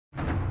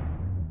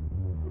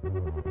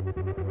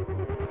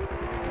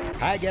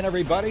Hi again,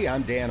 everybody.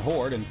 I'm Dan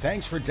Horde, and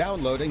thanks for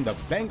downloading the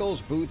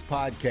Bengals Booth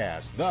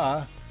Podcast,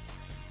 the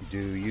Do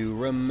You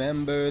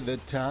Remember the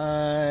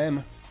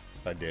Time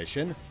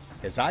edition,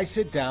 as I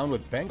sit down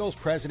with Bengals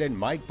President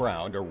Mike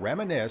Brown to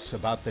reminisce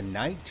about the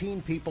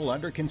 19 people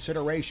under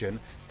consideration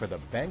for the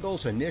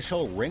Bengals'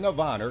 initial Ring of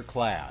Honor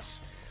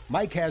class.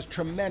 Mike has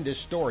tremendous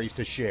stories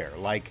to share,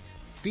 like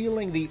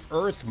feeling the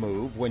earth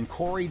move when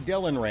Corey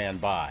Dillon ran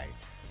by,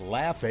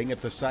 laughing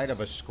at the sight of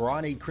a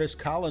scrawny Chris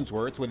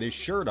Collinsworth with his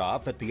shirt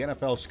off at the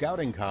NFL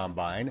Scouting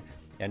Combine,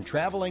 and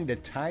traveling to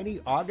tiny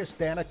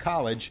Augustana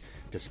College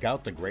to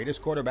scout the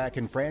greatest quarterback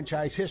in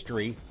franchise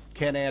history,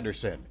 Ken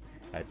Anderson.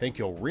 I think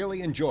you'll really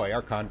enjoy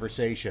our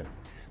conversation.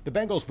 The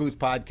Bengals Booth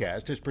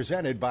Podcast is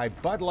presented by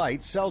Bud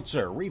Light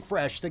Seltzer.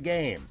 Refresh the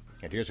game.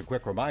 And here's a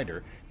quick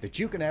reminder that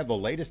you can have the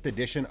latest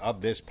edition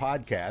of this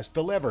podcast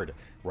delivered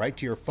right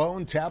to your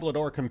phone, tablet,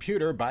 or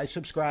computer by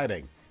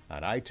subscribing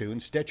on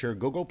iTunes, Stitcher,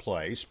 Google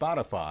Play,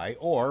 Spotify,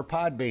 or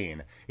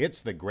Podbean. It's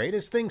the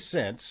greatest thing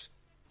since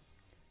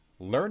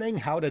learning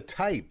how to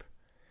type.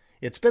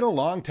 It's been a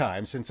long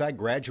time since I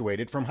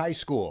graduated from high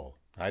school.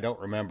 I don't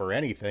remember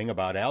anything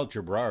about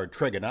algebra or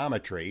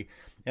trigonometry,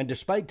 and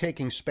despite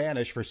taking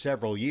Spanish for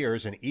several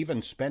years and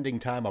even spending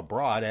time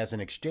abroad as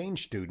an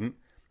exchange student,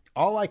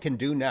 all I can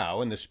do now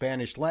in the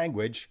Spanish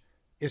language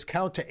is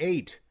count to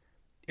 8.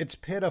 It's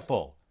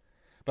pitiful.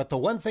 But the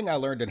one thing I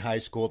learned in high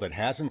school that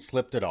hasn't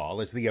slipped at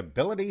all is the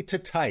ability to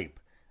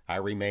type. I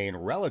remain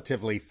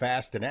relatively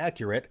fast and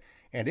accurate,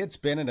 and it's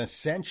been an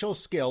essential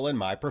skill in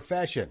my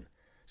profession.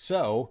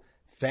 So,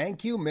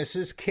 thank you,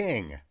 Mrs.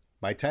 King,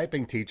 my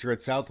typing teacher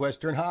at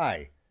Southwestern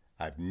High.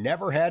 I've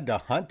never had to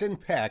hunt and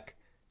peck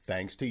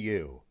thanks to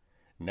you.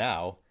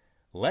 Now,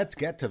 let's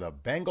get to the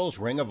Bengals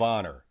Ring of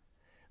Honor.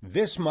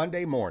 This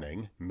Monday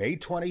morning, May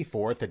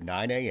 24th at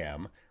 9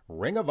 a.m.,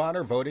 Ring of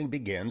Honor voting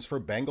begins for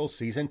Bengals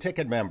season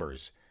ticket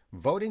members.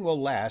 Voting will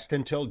last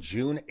until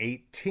June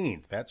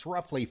 18th. That's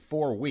roughly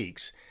 4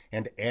 weeks,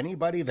 and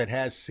anybody that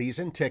has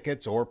season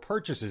tickets or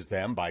purchases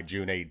them by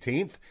June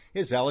 18th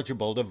is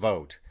eligible to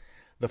vote.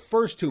 The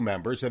first two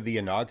members of the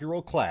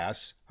inaugural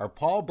class are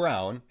Paul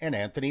Brown and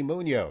Anthony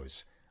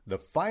Munoz. The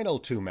final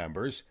two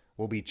members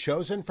will be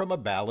chosen from a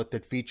ballot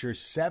that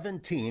features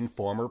 17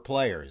 former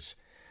players.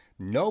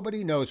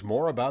 Nobody knows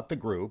more about the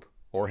group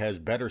or has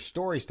better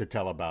stories to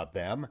tell about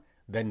them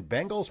than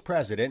Bengals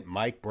president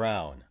Mike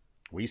Brown.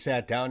 We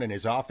sat down in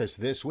his office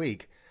this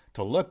week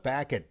to look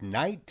back at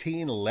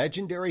 19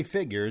 legendary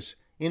figures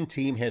in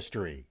team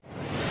history.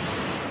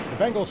 The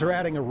Bengals are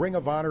adding a Ring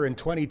of Honor in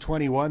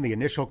 2021. The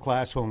initial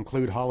class will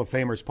include Hall of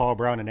Famers Paul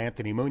Brown and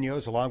Anthony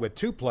Munoz, along with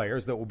two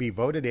players that will be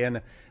voted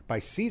in by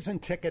season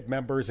ticket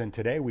members. And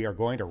today we are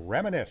going to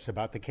reminisce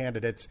about the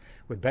candidates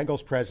with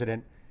Bengals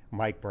president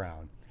Mike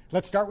Brown.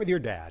 Let's start with your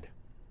dad.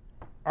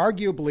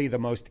 Arguably the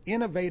most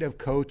innovative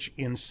coach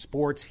in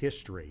sports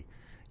history.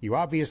 You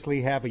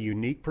obviously have a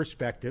unique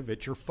perspective.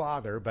 It's your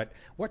father, but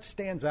what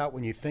stands out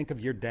when you think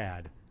of your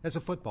dad as a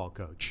football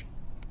coach?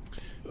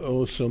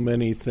 Oh, so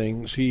many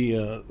things. He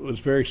was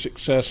very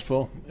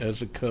successful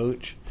as a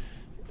coach.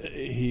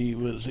 He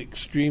was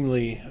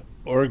extremely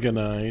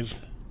organized,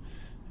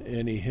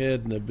 and he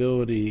had an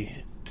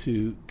ability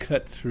to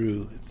cut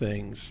through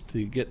things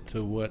to get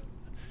to what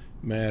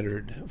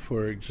mattered.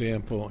 For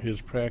example,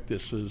 his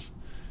practices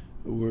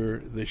were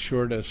the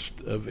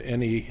shortest of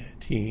any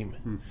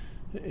team.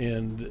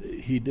 And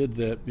he did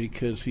that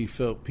because he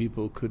felt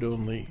people could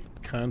only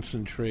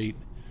concentrate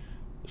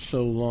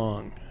so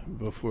long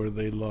before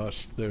they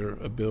lost their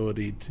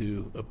ability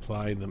to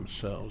apply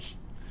themselves.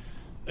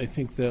 I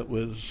think that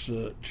was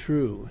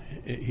true.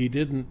 He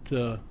didn't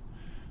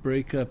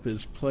break up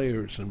his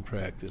players in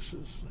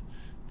practices.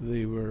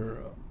 They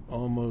were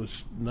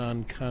almost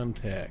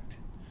non-contact.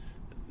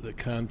 The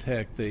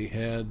contact they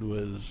had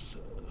was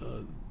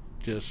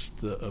just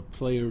a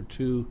play or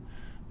two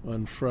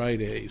on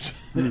Fridays,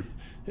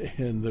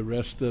 and the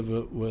rest of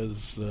it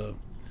was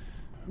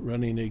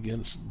running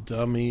against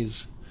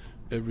dummies.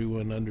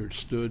 Everyone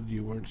understood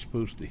you weren't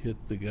supposed to hit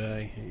the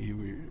guy,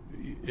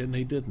 and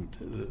they didn't.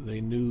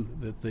 They knew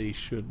that they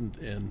shouldn't,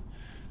 and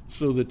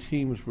so the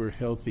teams were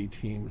healthy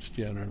teams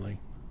generally.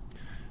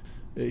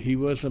 He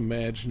was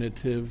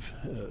imaginative.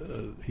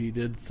 He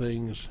did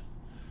things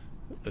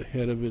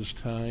ahead of his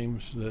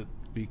times that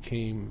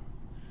became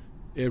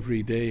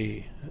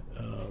everyday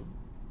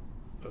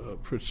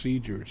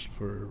procedures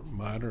for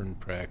modern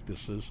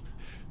practices.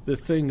 The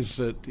things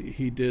that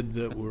he did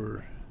that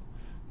were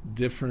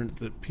different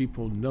that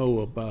people know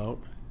about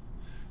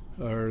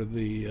are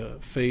the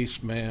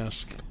face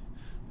mask,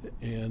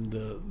 and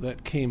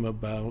that came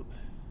about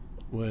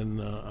when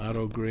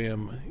Otto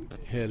Graham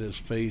had his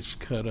face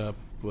cut up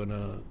when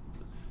a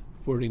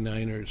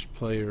 49ers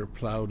player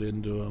plowed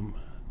into him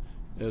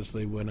as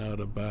they went out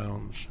of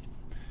bounds.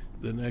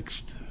 The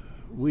next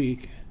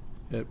week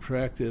at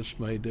practice,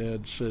 my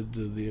dad said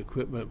to the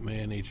equipment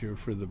manager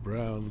for the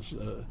Browns,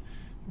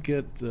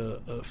 get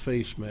a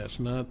face mask,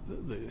 not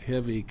the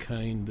heavy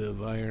kind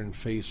of iron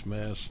face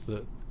mask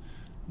that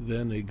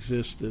then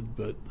existed,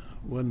 but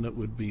one that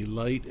would be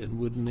light and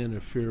wouldn't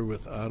interfere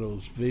with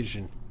Otto's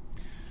vision.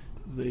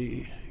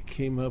 They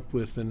came up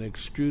with an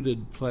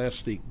extruded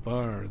plastic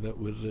bar that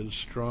was as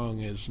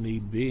strong as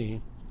need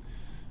be,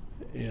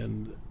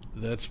 and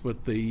that's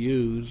what they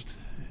used.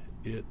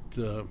 It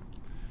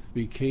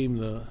became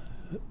the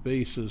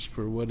basis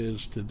for what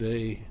is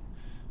today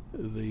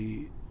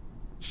the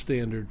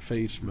standard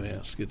face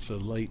mask. It's a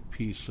light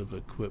piece of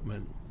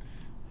equipment,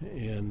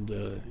 and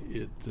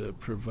it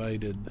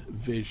provided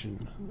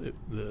vision.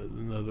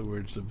 In other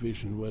words, the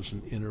vision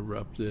wasn't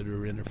interrupted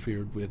or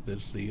interfered with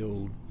as the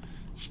old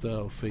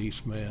style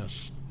face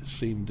masks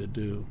seemed to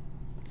do.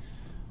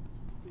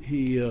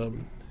 He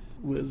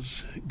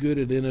was good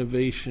at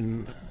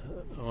innovation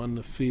on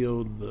the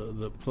field,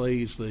 the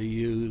plays they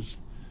used.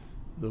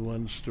 The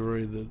one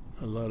story that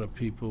a lot of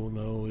people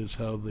know is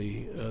how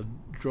the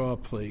draw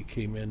play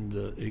came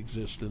into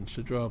existence.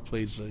 The draw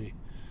play is a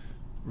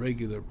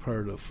regular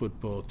part of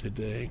football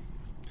today.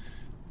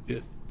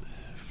 It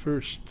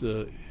first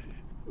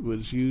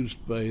was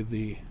used by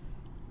the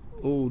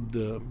old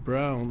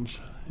Browns.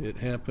 It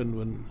happened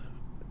when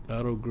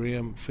Otto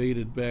Graham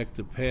faded back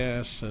to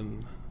pass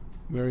and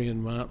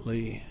Marion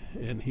Motley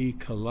and he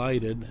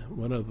collided.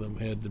 One of them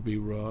had to be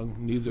wrong.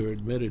 Neither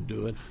admitted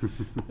to it.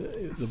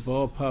 The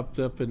ball popped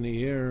up in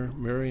the air.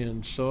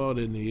 Marion saw it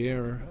in the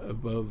air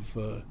above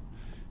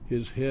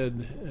his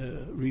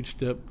head,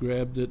 reached up,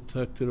 grabbed it,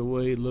 tucked it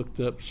away, looked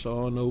up,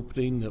 saw an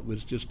opening that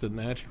was just a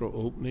natural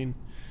opening,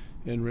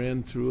 and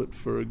ran through it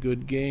for a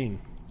good gain.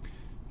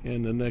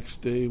 And the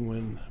next day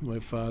when my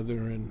father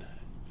and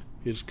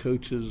his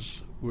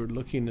coaches were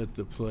looking at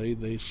the play,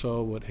 they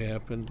saw what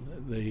happened.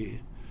 They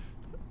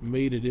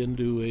made it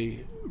into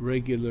a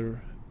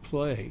regular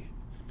play.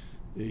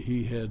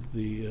 He had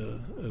the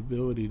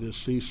ability to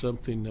see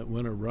something that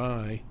went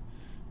awry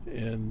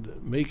and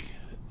make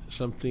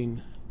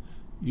something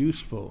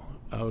useful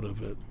out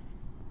of it.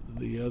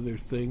 The other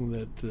thing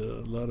that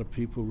a lot of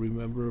people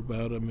remember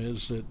about him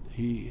is that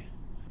he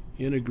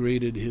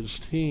integrated his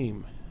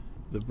team,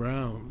 the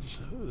Browns.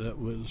 That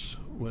was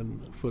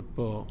when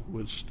football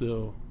was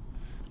still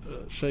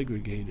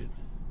segregated.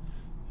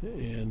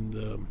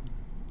 And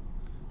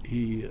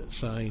he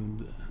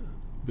signed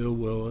Bill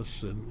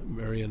Willis and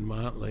Marion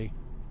Motley.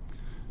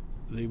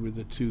 They were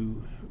the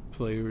two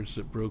players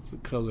that broke the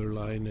color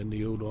line in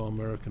the old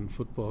All-American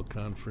Football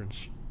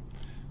Conference.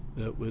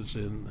 That was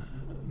in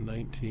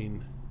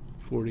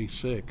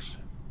 1946.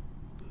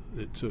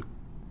 It took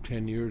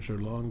 10 years or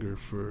longer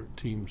for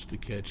teams to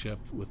catch up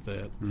with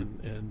that,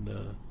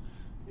 and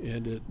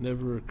it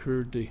never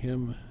occurred to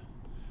him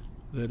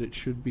that it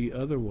should be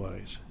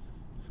otherwise.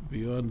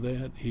 Beyond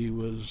that, he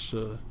was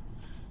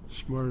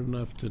smart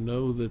enough to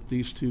know that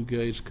these two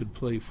guys could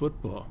play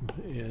football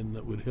and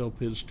that would help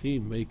his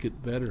team make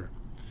it better.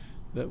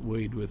 That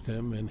weighed with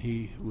him, and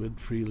he would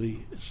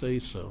freely say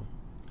so.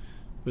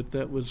 But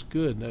that was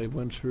good. I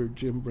once heard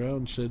Jim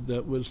Brown said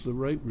that was the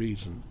right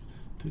reason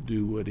to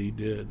do what he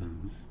did.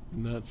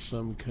 Not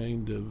some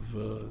kind of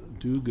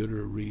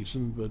do-gooder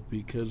reason, but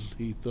because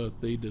he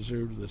thought they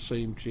deserved the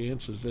same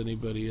chance as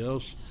anybody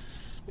else.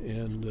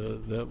 And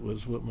that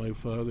was what my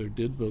father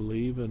did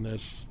believe, and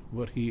that's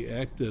what he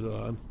acted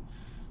on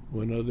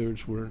when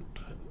others weren't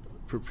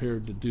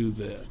prepared to do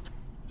that.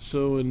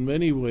 So in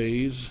many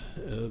ways,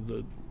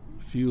 the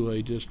few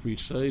I just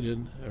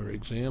recited are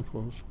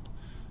examples.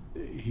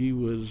 He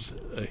was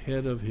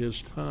ahead of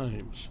his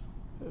times,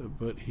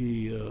 but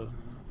he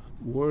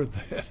wore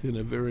that in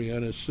a very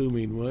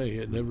unassuming way.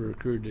 It never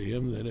occurred to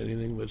him that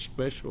anything was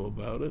special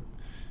about it.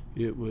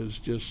 It was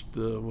just,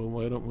 well,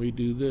 why don't we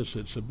do this?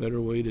 It's a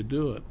better way to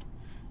do it.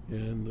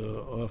 And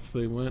off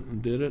they went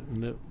and did it,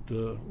 and it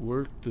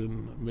worked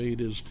and made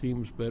his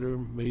teams better,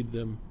 made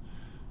them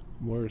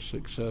more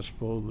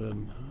successful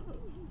than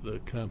the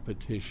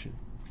competition.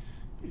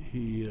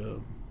 He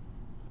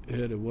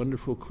had a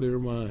wonderful, clear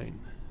mind.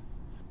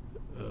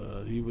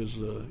 He was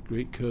a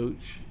great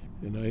coach,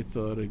 and I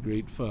thought a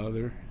great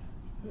father.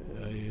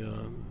 I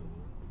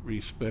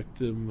respect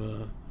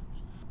him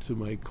to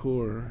my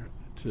core.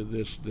 To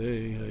this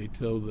day, I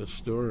tell the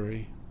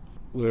story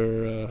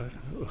where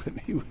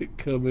when he would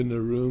come in the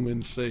room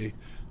and say,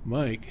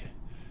 "Mike,"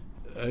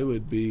 I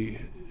would be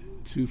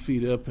 2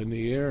 feet up in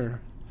the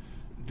air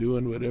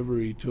doing whatever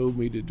he told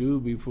me to do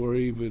before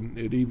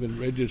it even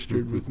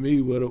registered with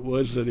me what it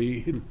was that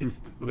he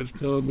was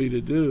telling me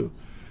to do.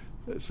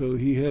 So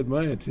he had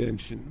my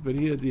attention, but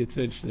he had the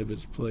attention of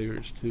his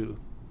players too.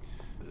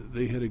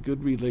 They had a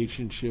good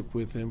relationship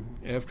with him.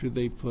 After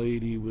they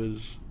played, he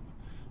was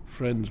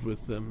friends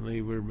with them.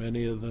 They were,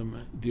 many of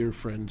them, dear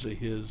friends of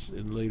his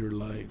in later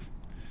life.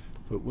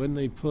 But when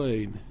they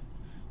played,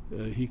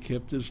 he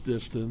kept his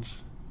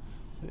distance,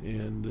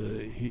 and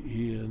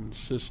he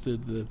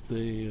insisted that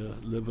they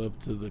live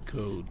up to the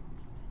code.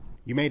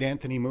 You made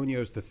Anthony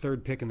Munoz the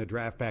third pick in the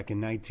draft back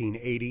in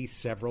 1980.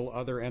 Several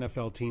other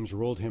NFL teams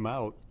ruled him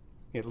out,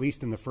 at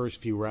least in the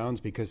first few rounds,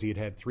 because he had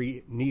had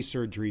 3 knee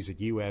surgeries at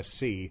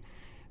USC.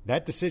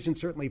 That decision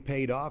certainly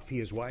paid off. He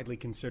is widely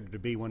considered to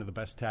be one of the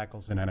best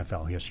tackles in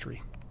NFL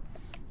history.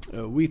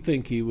 We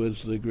think he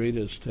was the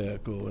greatest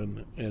tackle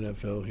in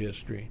NFL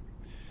history.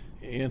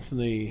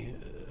 Anthony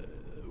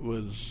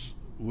was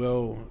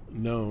well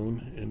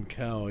known in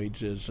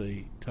college as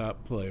a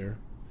top player,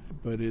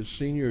 but his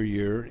senior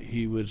year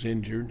he was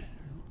injured.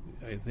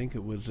 I think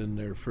it was in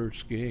their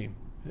first game,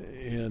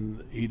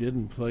 and he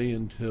didn't play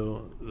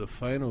until the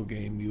final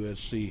game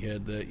USC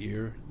had that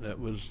year. That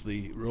was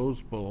the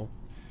Rose Bowl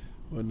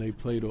when they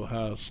played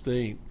Ohio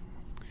State.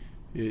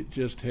 It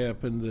just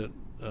happened that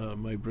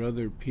my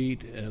brother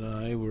Pete and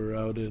I were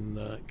out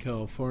in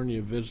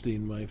California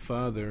visiting my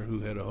father,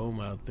 who had a home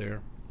out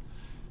there,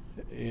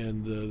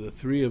 and the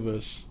three of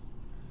us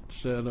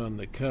sat on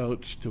the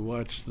couch to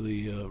watch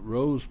the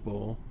Rose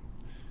Bowl,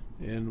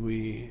 and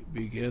we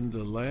began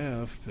to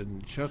laugh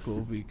and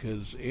chuckle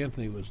because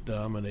Anthony was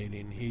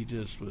dominating. He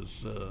just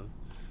was,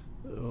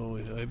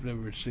 I've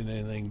never seen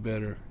anything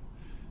better.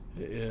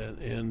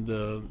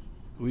 And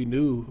we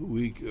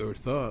knew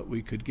thought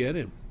we could get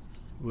him.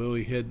 Well,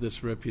 he had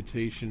this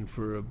reputation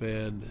for a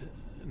bad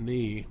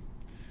knee,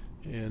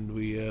 and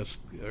we asked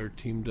our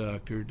team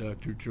doctor,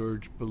 Dr.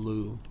 George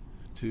Ballou,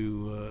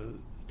 to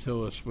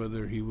tell us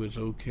whether he was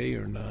okay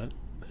or not.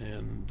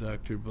 And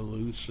Dr.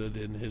 Ballou said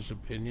in his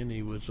opinion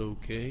he was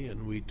okay,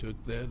 and we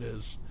took that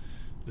as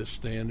the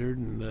standard,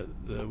 and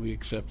that we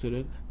accepted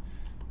it.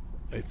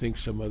 I think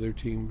some other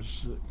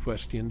teams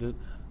questioned it.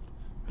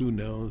 Who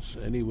knows?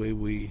 Anyway,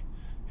 we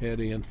had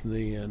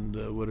Anthony,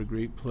 and what a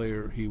great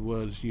player he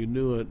was. You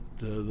knew it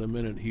the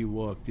minute he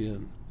walked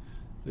in,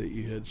 that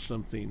you had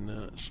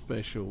something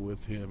special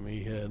with him.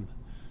 He had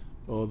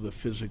all the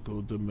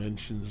physical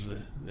dimensions.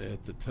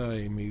 At the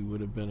time, he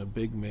would have been a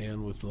big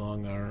man with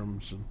long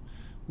arms, and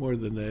more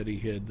than that, he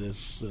had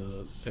this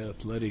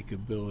athletic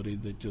ability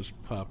that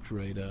just popped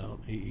right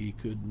out. He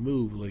could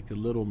move like a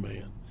little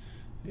man,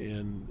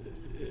 and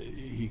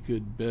he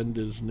could bend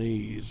his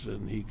knees,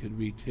 and he could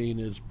retain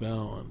his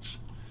balance.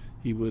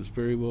 He was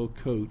very well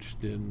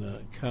coached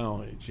in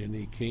college, and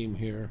he came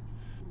here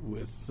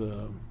with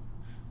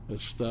a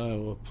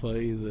style of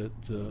play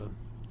that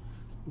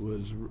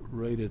was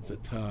right at the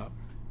top.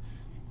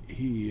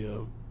 He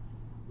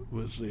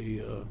was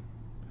a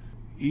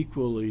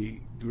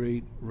equally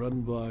great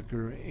run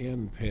blocker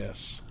and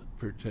pass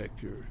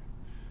protector.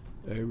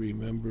 I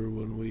remember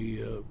when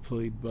we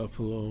played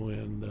Buffalo,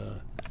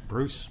 and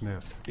Bruce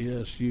Smith.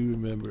 Yes, you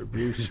remember.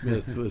 Bruce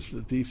Smith was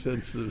the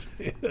defensive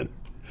end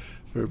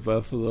for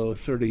Buffalo,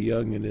 sort of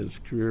young in his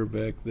career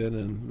back then,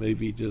 and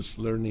maybe just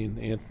learning.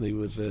 Anthony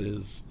was at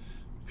his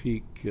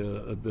peak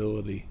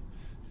ability,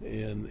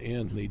 and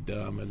Anthony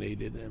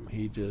dominated him.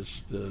 He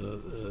just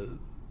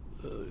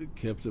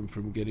kept him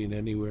from getting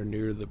anywhere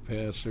near the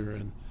passer,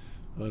 and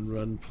on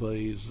run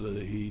plays,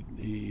 he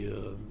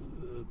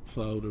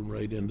plowed him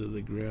right into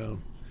the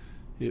ground.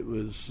 It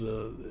was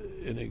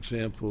an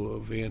example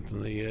of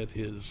Anthony at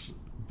his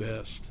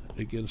best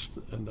against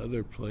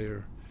another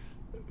player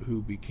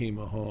who became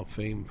a Hall of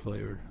Fame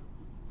player.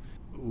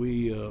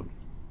 We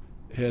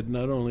had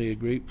not only a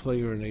great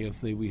player in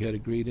Anthony, we had a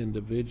great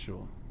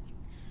individual,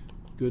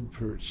 good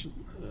person,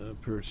 a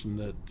person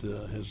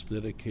that has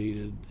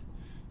dedicated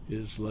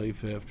his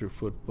life after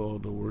football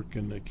to work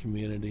in the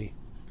community.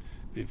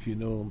 If you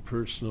know him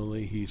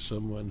personally, he's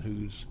someone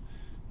who's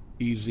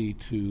easy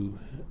to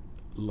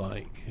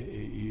like.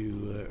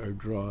 You are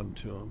drawn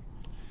to him.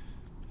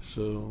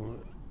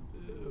 So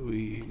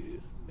we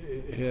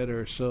had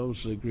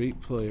ourselves a great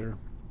player,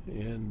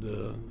 and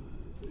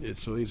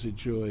it's always a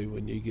joy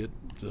when you get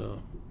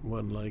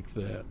one like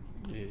that.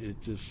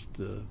 It just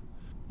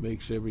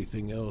makes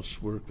everything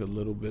else work a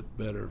little bit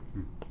better.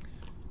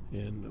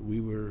 And we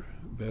were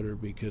better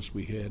because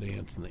we had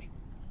Anthony.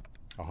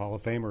 A Hall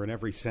of Famer in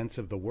every sense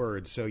of the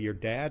word. So your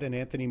dad and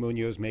Anthony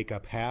Munoz make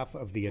up half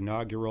of the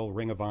inaugural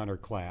Ring of Honor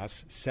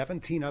class.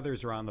 17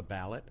 others are on the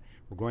ballot.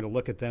 We're going to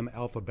look at them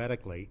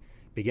alphabetically,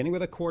 beginning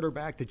with a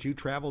quarterback that you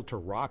traveled to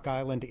Rock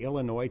Island,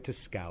 Illinois to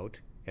scout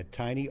at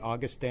tiny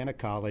Augustana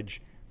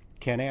College,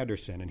 Ken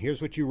Anderson. And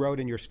here's what you wrote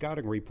in your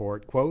scouting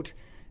report, quote,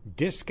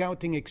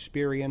 "Discounting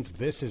experience,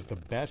 this is the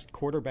best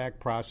quarterback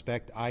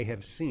prospect I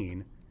have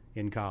seen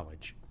in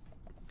college."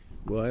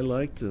 Well, I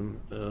liked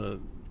him.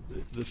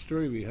 The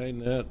story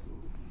behind that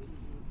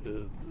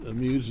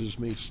amuses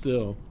me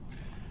still.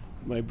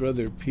 My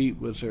brother Pete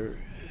was our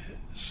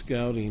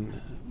scouting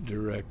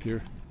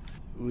director.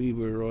 We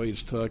were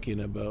always talking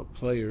about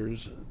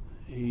players.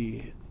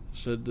 He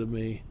said to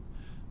me,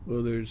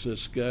 well, there's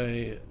this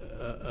guy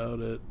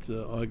out at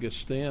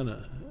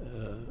Augustana.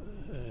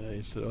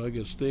 I said,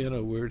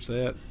 Augustana, where's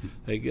that?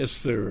 I guess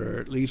there are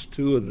at least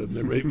two of them.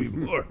 There may be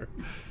more.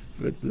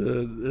 But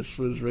this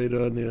was right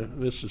on the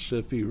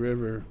Mississippi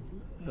River,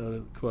 out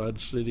of Quad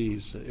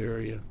Cities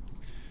area.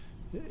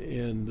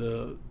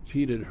 And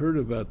Pete had heard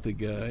about the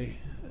guy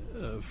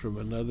from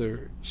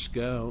another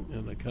scout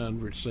in a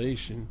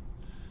conversation.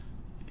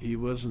 He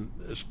wasn't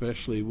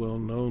especially well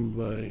known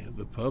by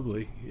the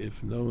public,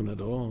 if known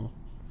at all.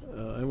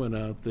 I went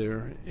out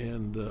there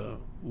and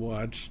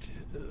watched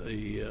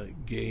a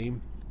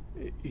game.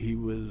 He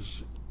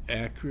was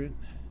accurate,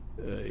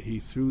 He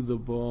threw the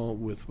ball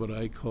with what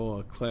I call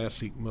a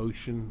classic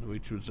motion,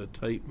 which was a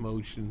tight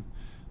motion,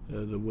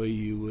 the way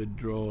you would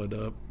draw it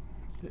up.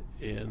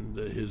 And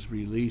his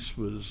release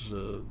was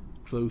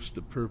close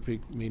to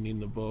perfect, meaning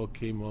the ball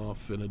came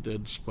off in a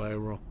dead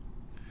spiral.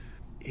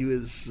 He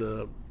was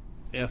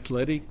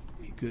athletic.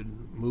 He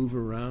could move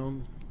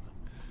around.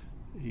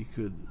 He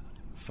could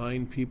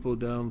find people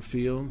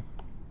downfield.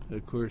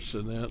 Of course,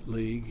 in that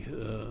league,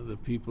 the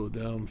people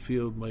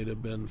downfield might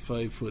have been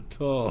 5 foot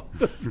tall.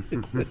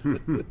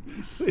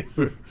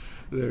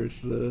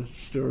 There's the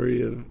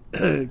story of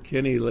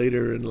Kenny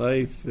later in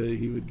life.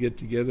 He would get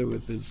together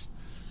with his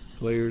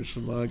players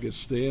from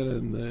Augustana,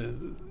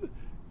 and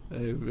I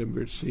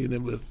remember seeing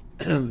him with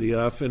the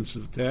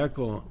offensive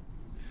tackle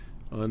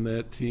on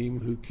that team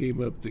who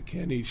came up to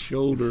Kenny's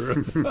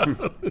shoulder.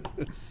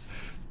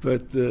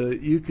 But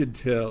you could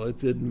tell it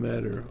didn't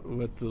matter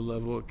what the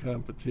level of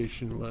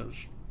competition was.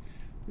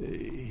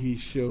 He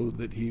showed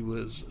that he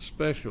was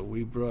special.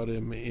 We brought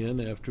him in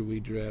after we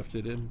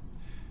drafted him,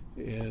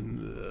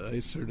 and I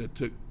sort of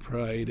took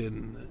pride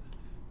in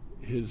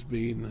his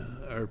being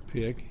our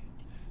pick.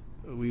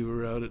 We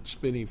were out at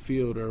Spinney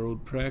Field, our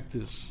old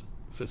practice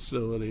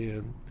facility,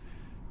 and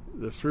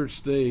the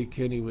first day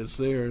Kenny was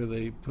there,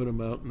 they put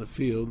him out in the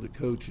field, the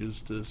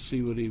coaches, to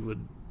see what he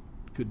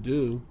could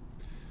do.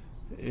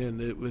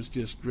 And it was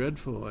just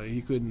dreadful.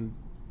 He couldn't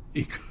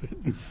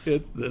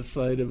hit the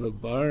side of a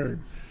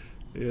barn.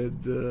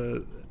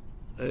 And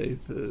I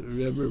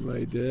remember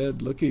my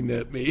dad looking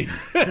at me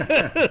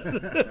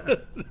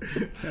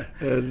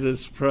as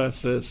this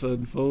process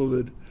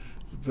unfolded.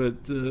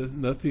 But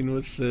nothing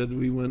was said.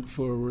 We went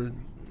forward,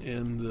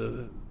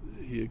 and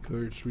he, of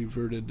course,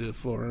 reverted to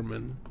form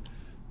and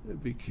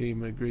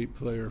became a great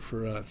player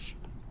for us.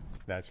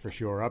 That's for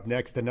sure. Up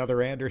next,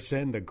 another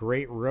Anderson, the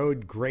great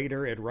road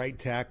grader at right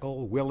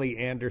tackle, Willie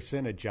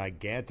Anderson, a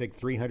gigantic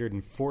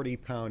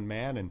 340-pound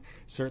man and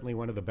certainly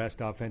one of the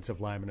best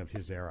offensive linemen of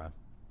his era.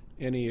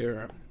 Any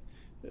era.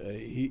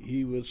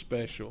 He was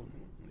special.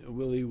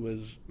 Willie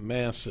was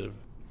massive,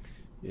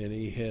 and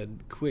he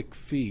had quick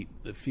feet,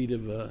 the feet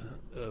of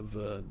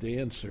a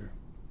dancer.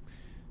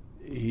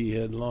 He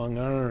had long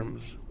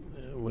arms.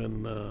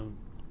 When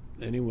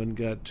anyone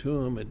got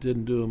to him, it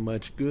didn't do him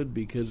much good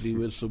because he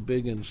was so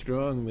big and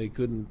strong they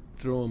couldn't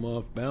throw him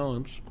off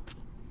balance.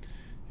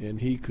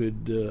 And he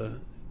could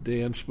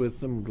dance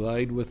with them,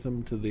 glide with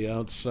them to the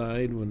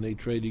outside when they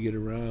tried to get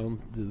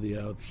around to the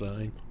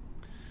outside.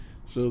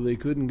 So they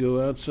couldn't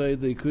go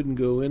outside, they couldn't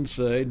go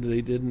inside,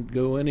 they didn't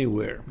go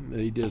anywhere.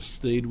 They just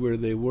stayed where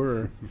they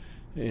were.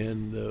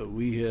 And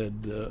we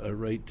had a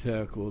right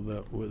tackle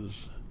that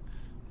was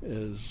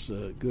as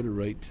good a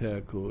right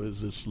tackle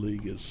as this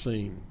league has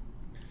seen.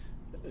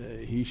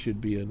 He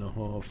should be in the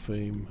Hall of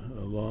Fame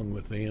along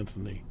with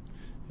Anthony.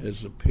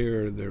 As a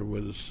pair, there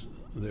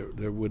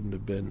wouldn't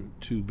have been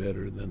two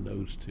better than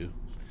those two.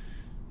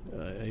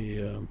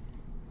 I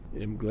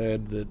am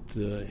glad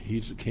that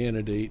he's a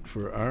candidate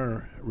for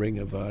our Ring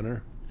of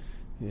Honor,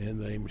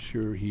 and I'm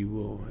sure he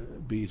will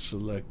be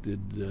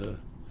selected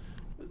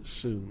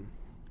soon.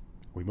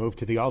 We move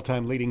to the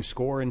all-time leading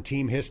scorer in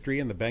team history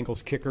and the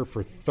Bengals kicker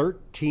for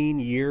 13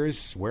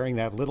 years, wearing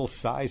that little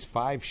size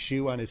 5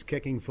 shoe on his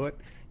kicking foot,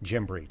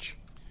 Jim Breach.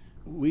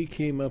 We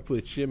came up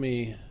with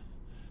Jimmy.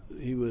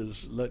 He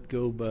was let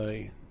go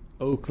by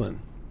Oakland,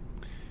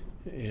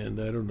 and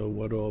I don't know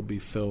what all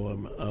befell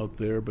him out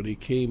there, but he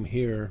came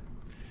here,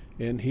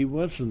 and he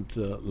wasn't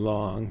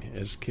long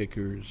as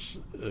kickers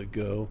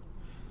go,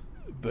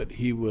 but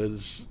he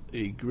was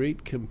a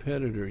great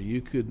competitor.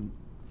 You could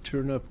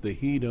turn up the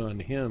heat on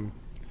him,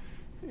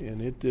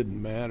 and it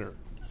didn't matter.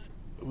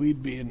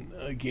 We'd be in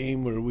a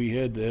game where we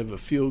had to have a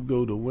field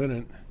goal to win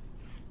it,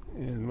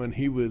 and when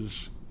he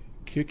was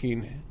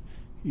kicking,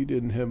 he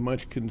didn't have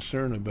much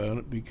concern about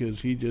it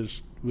because he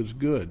just was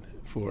good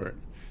for it.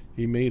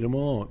 He made them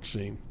all, it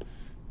seemed.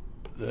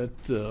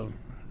 That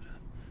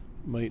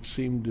might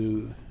seem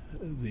to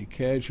the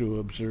casual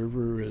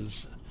observer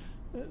as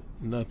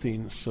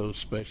nothing so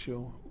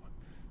special.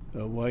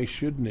 Why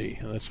shouldn't he?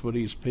 That's what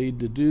he's paid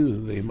to do,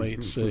 they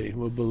might say.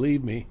 Well,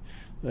 believe me,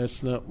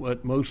 that's not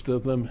what most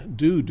of them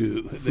do.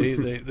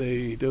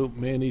 They don't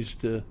manage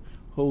to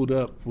hold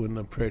up when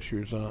the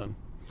pressure's on.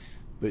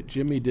 But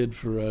Jimmy did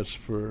for us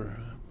for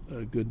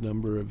a good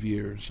number of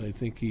years. I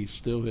think he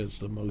still has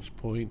the most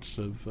points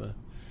of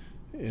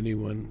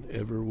anyone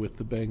ever with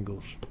the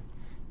Bengals.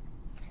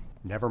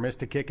 Never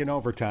missed a kick in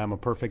overtime, a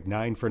perfect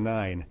 9 for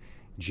 9,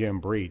 Jim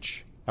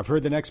Breach. I've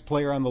heard the next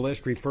player on the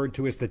list referred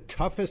to as the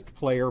toughest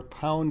player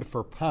pound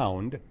for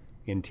pound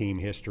in team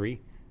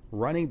history,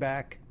 running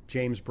back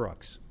James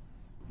Brooks.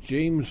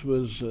 James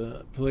was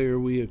a player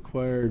we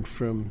acquired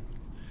from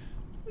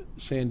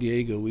San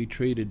Diego. We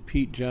traded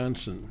Pete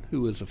Johnson,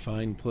 who was a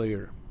fine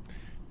player,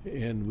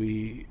 and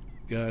we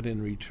got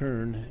in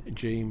return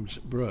James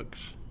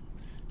Brooks.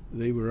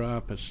 They were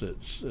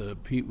opposites.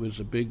 Pete was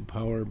a big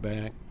power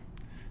back.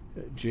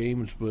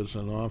 James was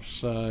an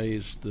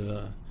off-sized,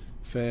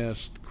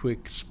 fast,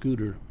 quick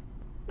scooter.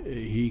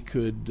 He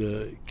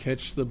could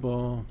catch the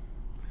ball.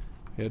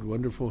 had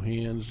wonderful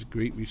hands,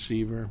 great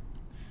receiver.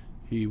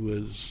 He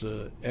was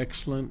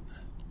excellent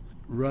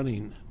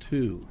running,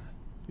 too.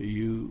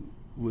 You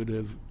would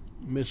have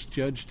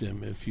misjudged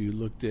him if you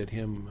looked at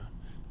him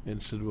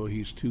and said, well,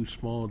 he's too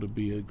small to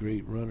be a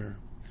great runner.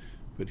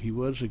 But he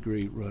was a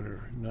great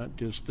runner, not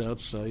just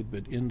outside,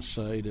 but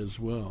inside as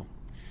well.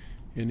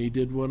 And he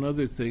did one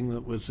other thing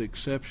that was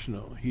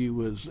exceptional. He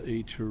was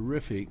a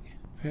terrific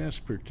pass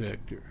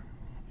protector.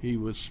 He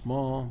was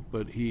small,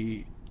 but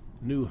he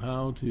knew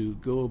how to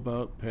go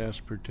about pass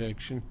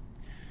protection.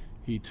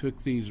 He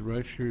took these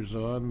rushers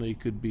on. They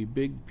could be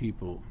big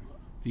people,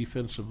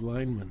 defensive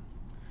linemen,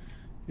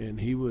 and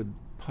he would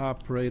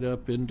pop right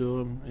up into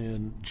them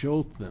and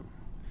jolt them.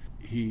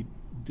 He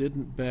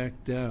didn't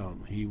back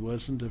down. He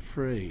wasn't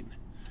afraid,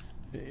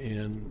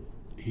 and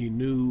he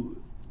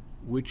knew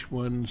which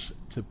ones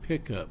to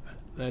pick up.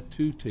 That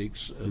too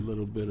takes a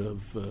little bit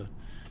of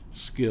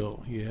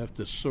skill. You have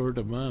to sort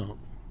them out,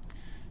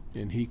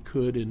 and he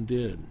could and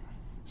did.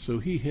 So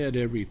he had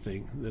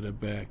everything that a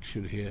back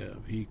should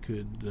have. He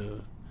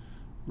could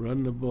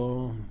run the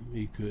ball,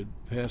 he could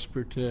pass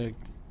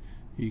protect,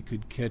 he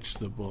could catch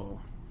the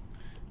ball.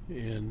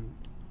 And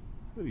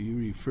you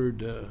referred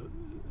to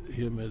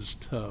him as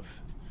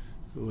tough.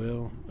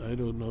 Well, I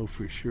don't know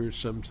for sure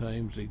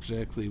sometimes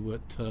exactly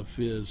what tough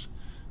is,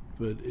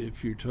 but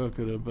if you're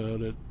talking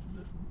about it,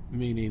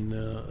 meaning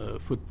a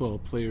football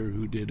player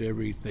who did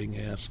everything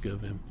asked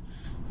of him,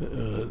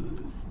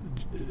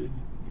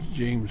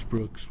 James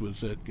Brooks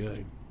was that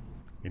guy.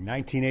 In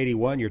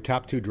 1981, your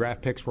top 2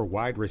 draft picks were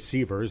wide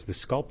receivers, the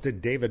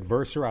sculpted David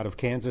Verser out of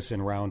Kansas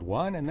in round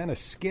 1, and then a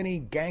skinny,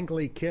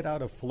 gangly kid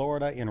out of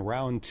Florida in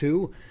round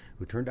 2,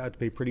 who turned out to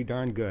be pretty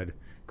darn good,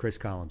 Chris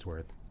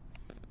Collinsworth.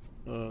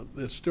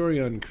 The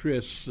story on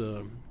Chris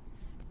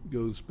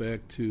goes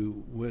back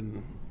to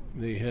when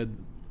they had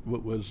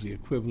what was the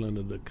equivalent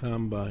of the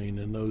combine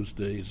in those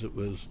days. It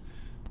was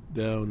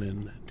down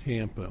in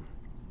Tampa.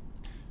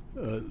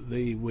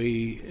 They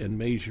weigh and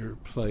measure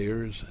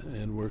players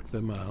and work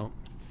them out.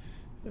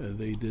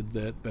 They did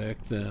that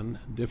back then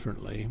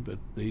differently, but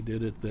they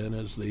did it then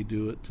as they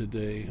do it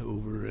today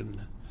over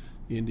in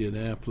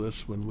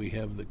Indianapolis when we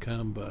have the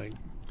combine.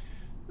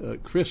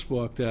 Chris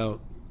walked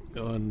out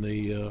on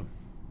the,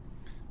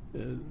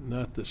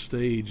 not the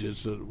stage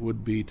as it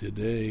would be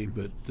today,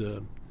 but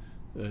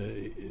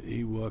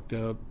he walked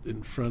out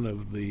in front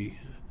of the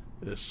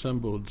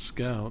assembled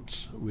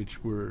scouts,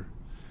 which were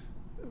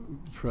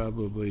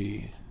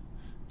probably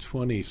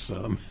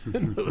 20-some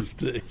in those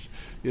days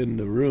in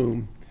the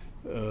room,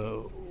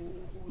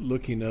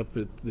 looking up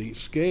at the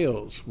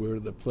scales where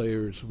the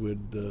players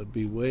would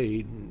be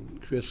weighed.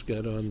 And Chris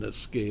got on the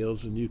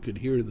scales, and you could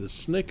hear the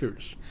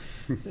snickers.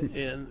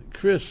 And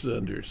Chris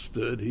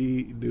understood.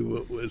 He knew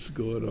what was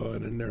going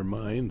on in their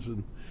minds,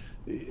 and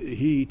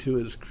he, to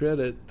his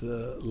credit,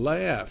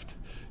 laughed,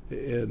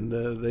 and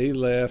they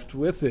laughed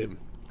with him.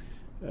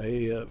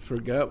 I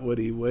forgot what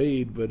he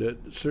weighed, but it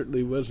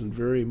certainly wasn't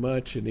very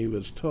much, and he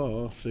was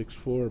tall,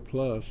 6'4"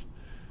 plus,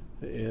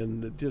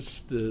 and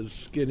just as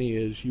skinny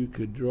as you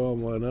could draw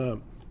one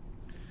up.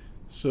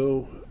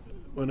 So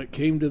when it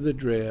came to the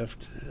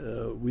draft,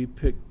 we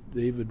picked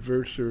David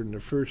Verser in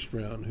the first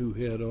round, who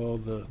had all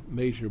the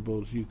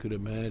measurables you could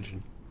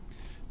imagine.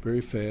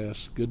 Very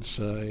fast, good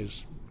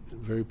size,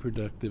 very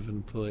productive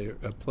and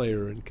a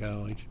player in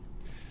college.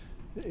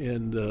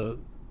 And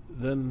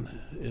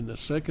then in the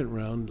second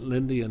round,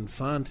 Lindy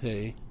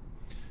Infante,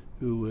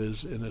 who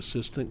was an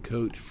assistant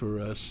coach for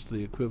us,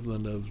 the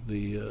equivalent of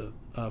the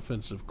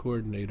offensive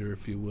coordinator,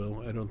 if you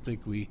will. I don't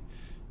think we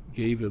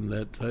gave him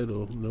that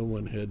title. No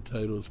one had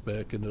titles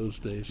back in those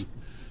days.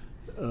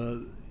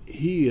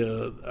 He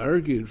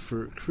argued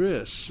for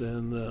Chris,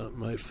 and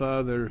my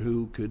father,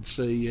 who could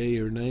say yay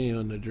or nay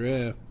on the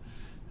draft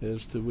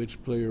as to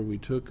which player we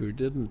took or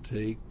didn't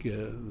take,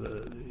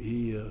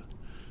 he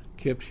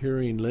kept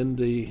hearing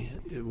Lindy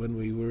when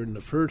we were in the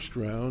first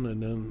round,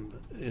 and then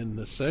in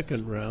the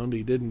second round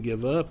he didn't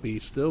give up. He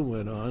still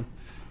went on,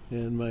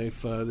 and my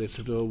father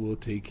said, oh, we'll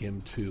take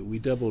him too. We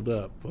doubled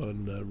up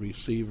on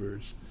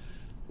receivers,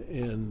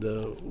 and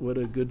what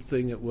a good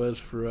thing it was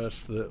for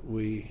us that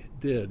we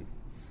did.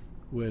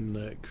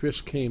 When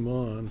Chris came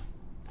on,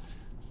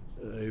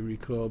 I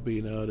recall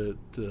being out at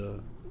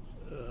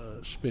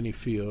Spinney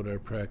Field, our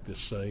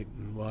practice site,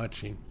 and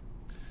watching.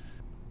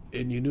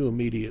 And you knew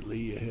immediately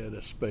you had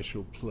a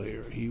special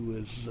player. He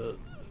was,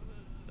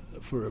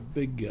 for a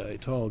big guy,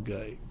 tall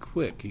guy,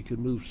 quick. He could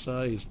move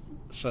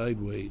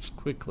sideways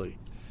quickly.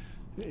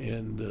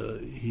 And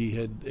he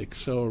had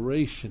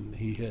acceleration.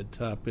 He had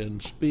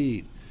top-end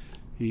speed.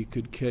 He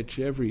could catch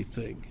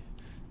everything.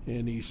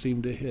 And he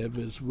seemed to have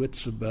his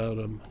wits about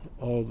him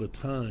all the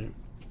time.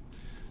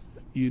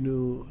 You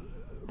knew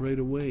right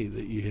away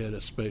that you had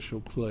a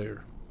special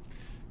player.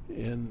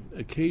 And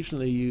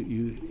occasionally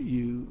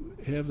you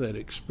have that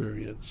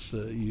experience.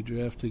 You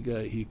draft a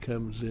guy, he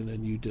comes in,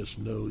 and you just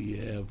know you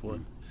have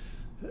one.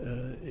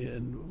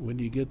 And when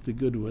you get the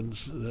good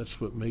ones,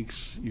 that's what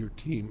makes your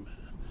team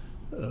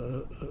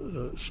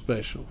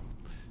special.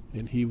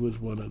 And he was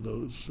one of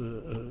those,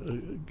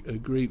 a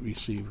great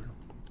receiver.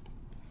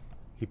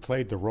 He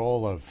played the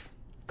role of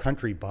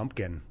country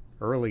bumpkin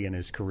early in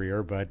his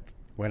career, but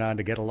went on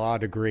to get a law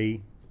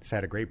degree. He's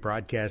had a great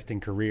broadcasting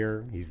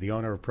career. He's the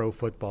owner of Pro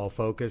Football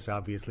Focus,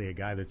 obviously a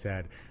guy that's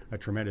had a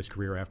tremendous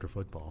career after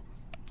football.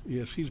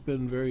 Yes, he's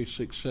been very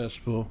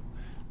successful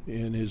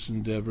in his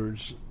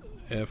endeavors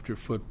after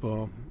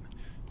football.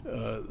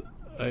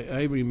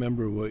 I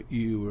remember what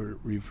you were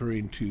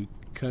referring to,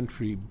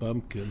 country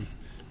bumpkin.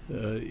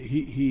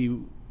 He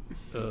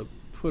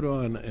put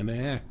on an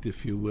act,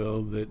 if you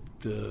will, that,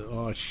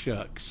 aw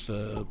shucks,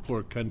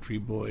 poor country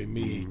boy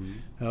me. Mm-hmm.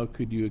 How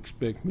could you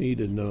expect me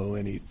to know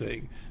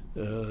anything?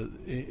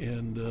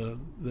 And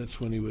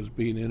that's when he was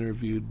being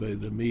interviewed by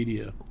the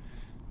media.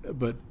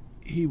 But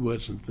he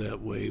wasn't that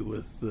way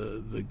with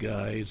the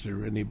guys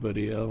or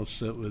anybody else.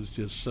 That was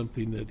just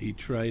something that he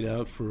tried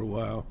out for a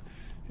while,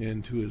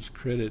 and to his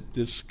credit,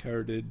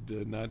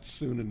 discarded not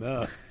soon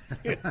enough,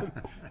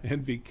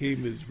 and became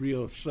his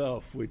real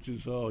self, which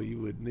is all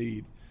you would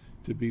need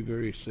to be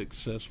very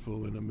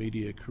successful in a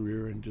media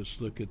career. And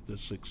just look at the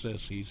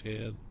success he's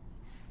had.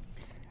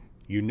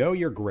 You know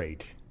you're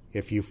great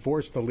if you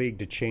force the league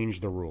to change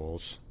the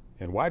rules.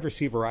 And wide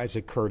receiver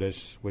Isaac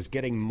Curtis was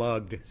getting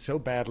mugged so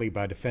badly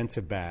by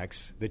defensive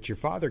backs that your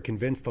father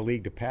convinced the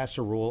league to pass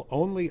a rule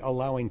only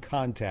allowing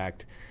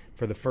contact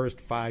for the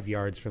first 5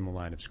 yards from the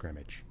line of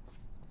scrimmage.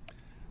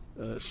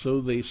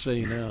 So they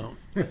say now.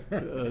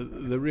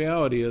 The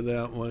reality of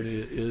that one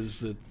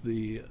is that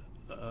the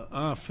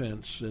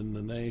offense in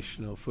the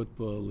National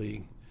Football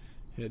League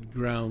had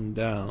ground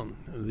down.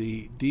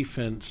 The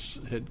defense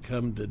had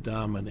come to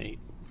dominate.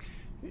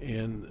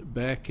 And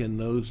back in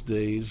those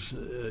days,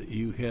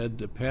 you had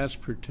to pass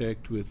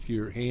protect with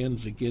your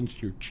hands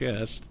against your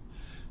chest,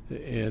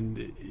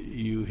 and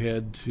you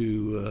had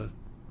to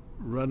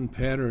run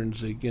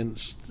patterns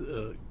against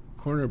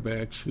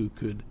cornerbacks who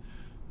could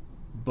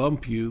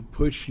bump you,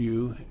 push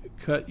you,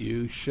 cut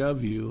you,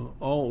 shove you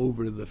all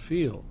over the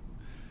field.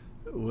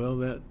 Well,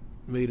 that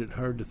made it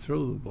hard to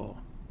throw the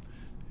ball.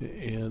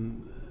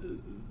 And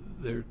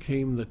there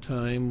came the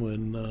time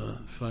when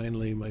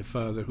finally my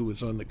father, who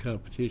was on the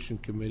competition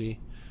committee,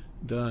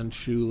 Don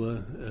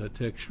Shula,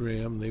 Tex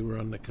Schramm, they were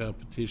on the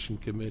competition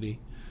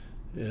committee,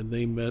 and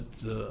they met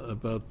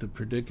about the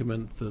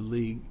predicament the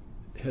league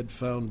had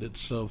found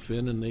itself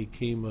in, and they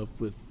came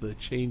up with the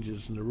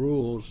changes in the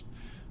rules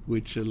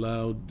which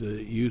allowed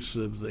the use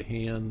of the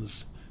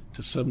hands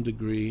to some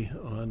degree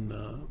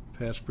on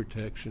pass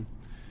protection,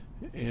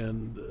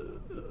 and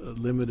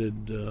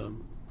limited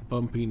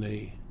bumping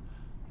a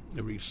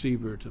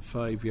receiver to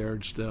 5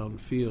 yards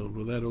downfield.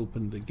 Well, that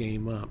opened the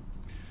game up.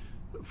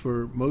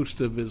 For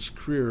most of his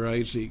career,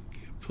 Isaac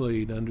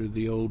played under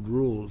the old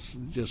rules.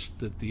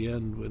 Just at the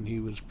end, when he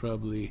was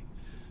probably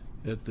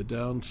at the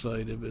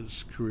downside of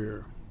his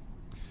career,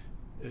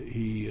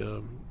 he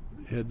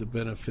had the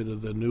benefit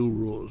of the new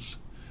rules.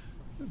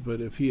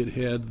 But if he had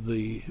had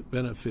the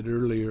benefit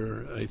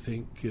earlier, I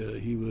think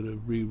he would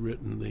have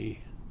rewritten the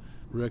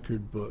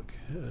record book,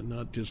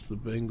 not just the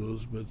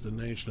Bengals, but the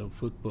National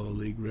Football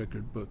League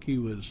record book. He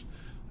was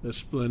a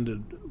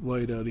splendid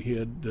wideout. He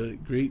had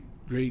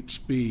great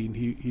speed.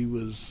 He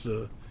was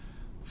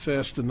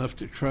fast enough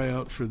to try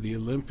out for the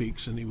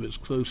Olympics, and he was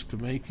close to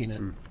making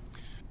it.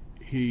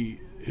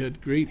 He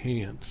had great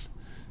hands,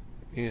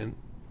 and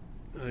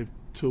I've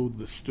told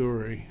the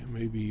story,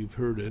 maybe you've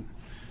heard it,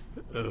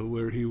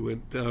 where he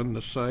went down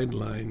the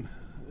sideline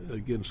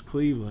against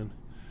Cleveland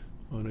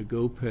on a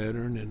go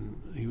pattern, and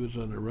he was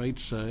on the right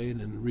side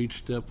and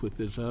reached up with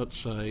his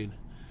outside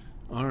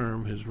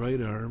arm, his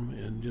right arm,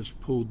 and just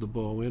pulled the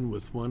ball in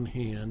with one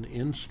hand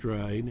in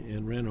stride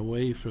and ran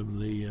away from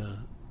the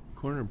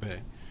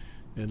cornerback.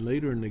 And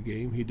later in the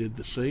game, he did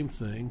the same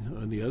thing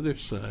on the other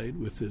side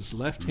with his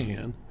left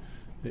hand,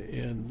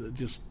 and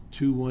just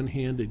two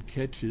one-handed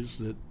catches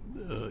that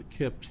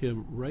kept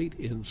him right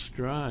in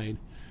stride.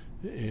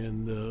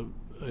 And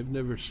I've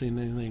never seen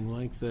anything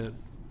like that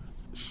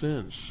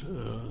since,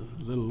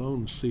 let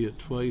alone see it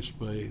twice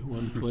by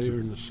one player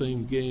in the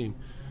same game.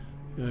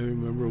 I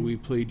remember we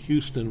played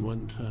Houston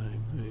one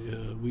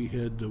time. We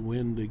had to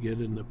win to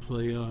get in the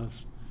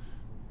playoffs,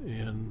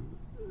 and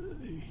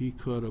he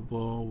caught a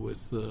ball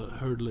with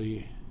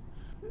hardly,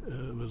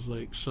 it was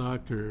like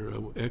soccer,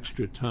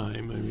 extra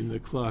time. I mean, the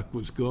clock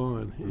was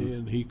gone,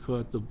 and he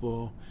caught the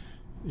ball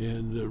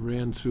and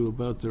ran through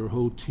about their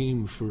whole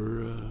team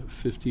for a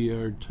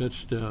 50-yard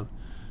touchdown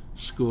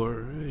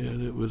score,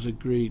 and it was a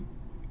great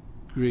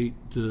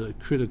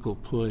critical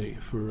play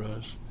for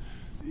us.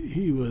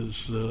 He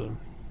was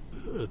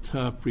a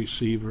top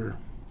receiver.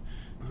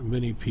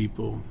 Many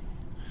people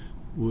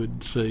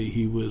would say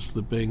he was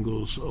the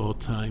Bengals'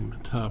 all-time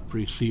top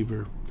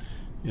receiver,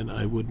 and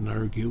I wouldn't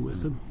argue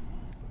with him.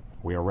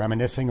 We are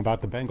reminiscing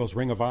about the Bengals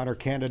Ring of Honor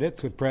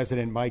candidates with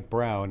President Mike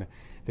Brown.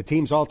 The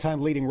team's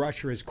all-time leading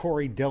rusher is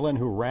Corey Dillon,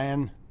 who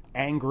ran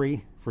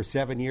angry for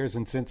 7 years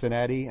in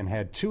Cincinnati and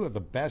had two of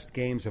the best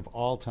games of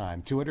all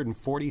time,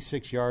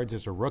 246 yards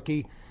as a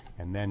rookie,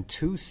 and then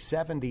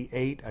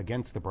 278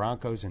 against the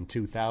Broncos in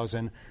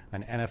 2000,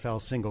 an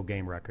NFL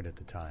single-game record at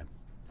the time.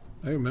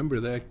 I remember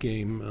that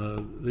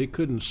game. They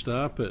couldn't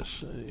stop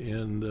us,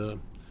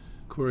 and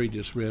Corey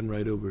just ran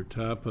right over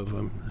top of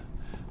them.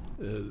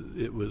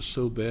 It was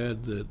so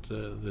bad that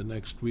the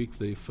next week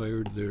they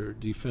fired their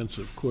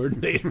defensive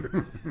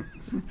coordinator.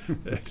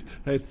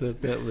 I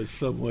thought that was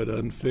somewhat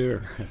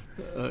unfair.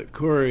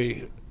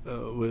 Corey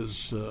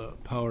was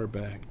power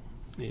back,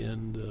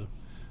 and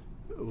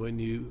when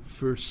you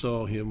first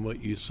saw him,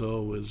 what you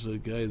saw was a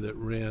guy that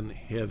ran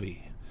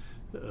heavy.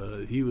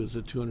 He was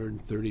a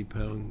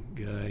 230-pound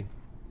guy,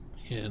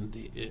 and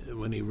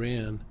when he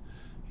ran,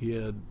 he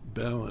had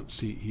balance.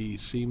 He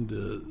seemed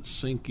to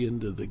sink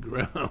into the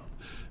ground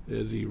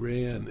as he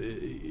ran.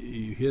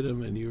 You hit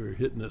him, and you were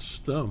hitting a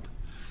stump.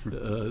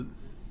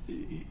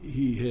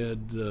 He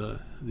had the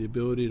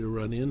ability to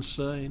run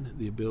inside,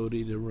 the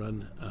ability to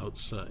run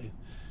outside.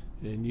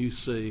 And you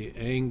say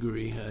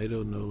angry, I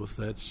don't know if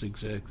that's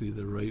exactly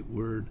the right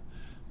word,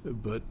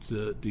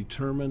 but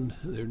determined,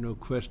 there's no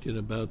question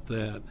about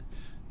that.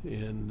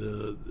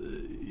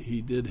 And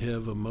he did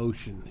have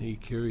emotion. He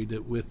carried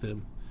it with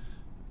him.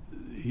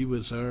 He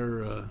was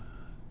our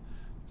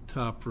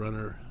top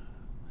runner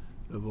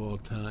of all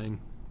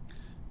time.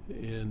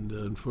 And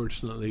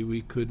unfortunately,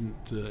 we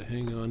couldn't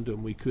hang on to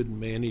him. We couldn't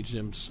manage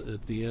him.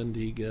 At the end,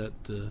 he got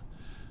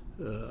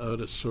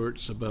out of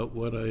sorts about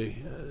what I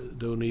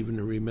don't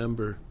even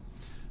remember.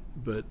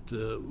 But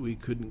we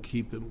couldn't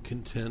keep him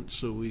content,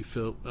 so we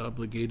felt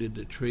obligated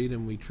to trade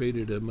him. We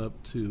traded him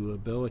up to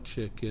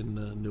Belichick in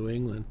New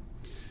England.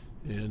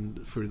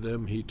 And for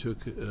them, he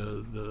took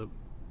the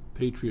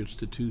Patriots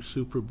to 2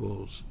 Super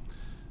Bowls.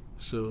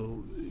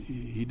 So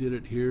he did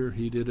it here,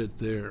 he did it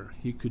there.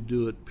 He could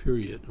do it,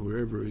 period,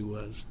 wherever he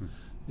was.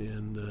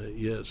 And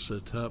yes,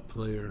 a top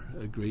player,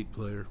 a great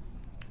player.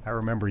 I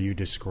remember you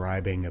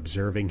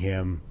observing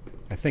him,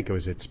 I think it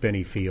was at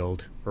Spinney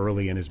Field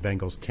early in his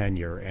Bengals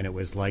tenure, and it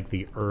was like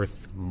the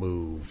earth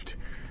moved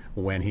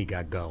when he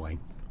got going.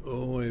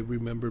 Oh, I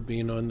remember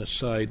being on the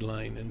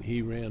sideline, and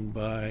he ran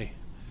by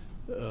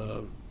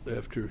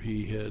after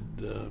he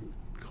had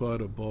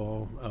caught a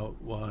ball out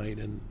wide,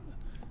 and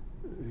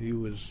he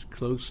was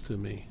close to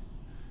me.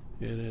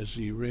 And as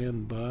he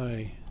ran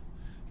by,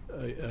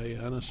 I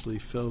honestly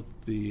felt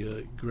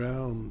the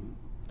ground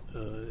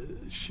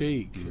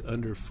shake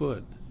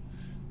underfoot.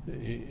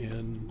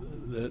 And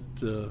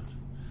that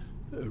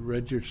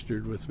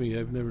registered with me.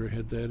 I've never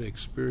had that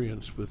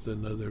experience with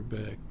another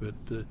back,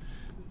 but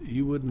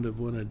you wouldn't have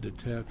wanted to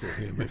tackle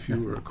him if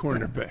you were a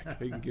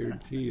cornerback. I can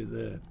guarantee you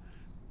that.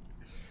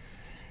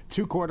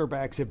 2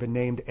 quarterbacks have been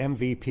named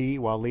MVP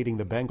while leading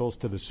the Bengals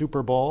to the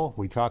Super Bowl.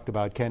 We talked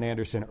about Ken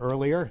Anderson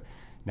earlier.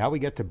 Now we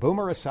get to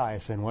Boomer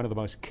Esiason, one of the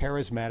most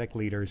charismatic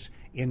leaders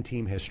in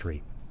team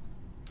history.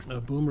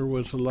 Boomer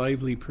was a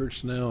lively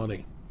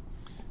personality.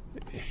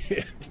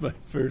 My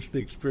first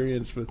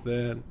experience with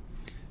that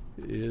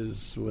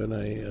is when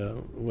I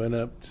went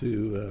up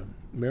to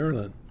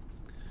Maryland,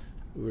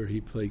 where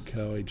he played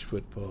college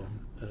football.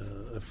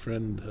 A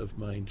friend of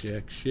mine,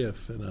 Jack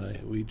Schiff,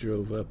 and we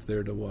drove up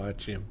there to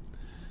watch him.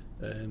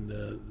 And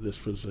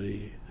this was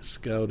a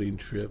scouting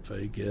trip,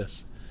 I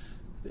guess.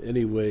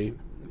 Anyway,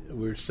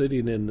 we're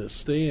sitting in the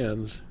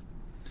stands,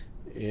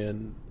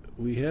 and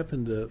we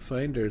happened to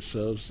find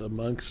ourselves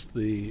amongst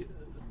the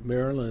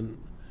Maryland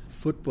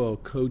football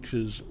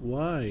coaches'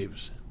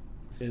 wives.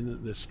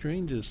 And the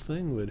strangest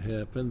thing would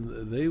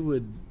happen, they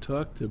would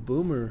talk to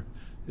Boomer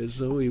as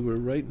though he were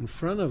right in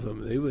front of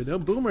them. They would, "Oh,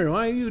 Boomer,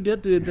 why you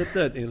did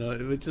that?" You know,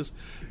 it was just,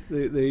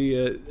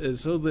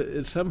 as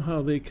though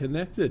somehow they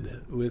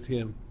connected with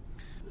him.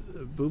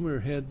 Boomer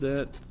had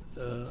that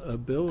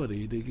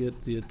ability to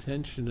get the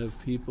attention of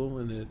people,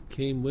 and it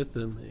came with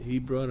him. He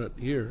brought it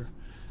here.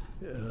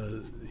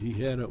 He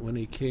had it when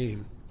he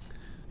came.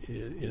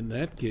 In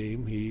that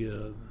game, he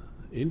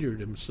injured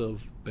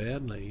himself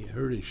badly. He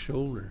hurt his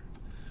shoulder.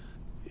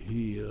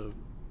 He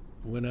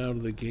went out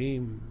of the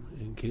game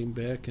and came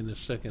back in the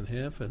second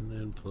half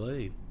and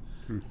played.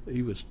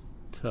 He was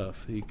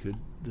tough. He could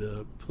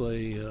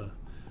play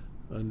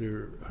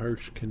under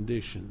harsh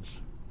conditions.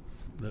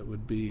 That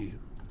would be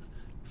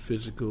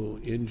physical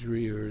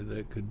injury, or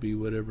that could be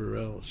whatever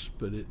else,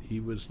 but he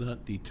was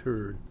not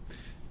deterred.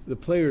 The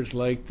players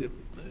liked him,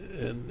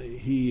 and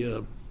he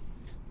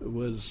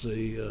was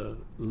a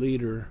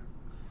leader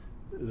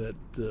that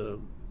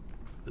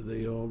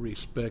they all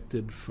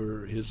respected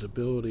for his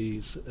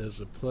abilities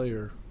as a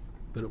player,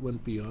 but it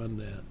went beyond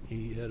that.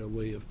 He had a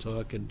way of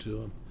talking to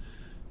them,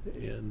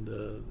 and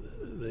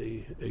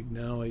they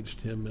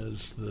acknowledged him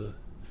as the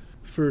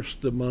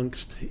first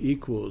amongst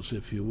equals,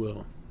 if you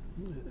will.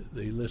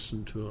 They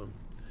listened to him.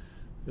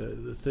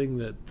 The thing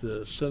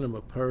that set him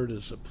apart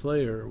as a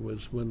player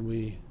was when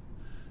we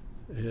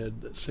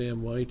had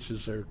Sam Weitz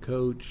as our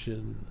coach,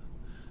 and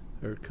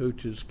our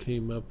coaches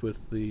came up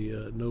with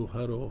the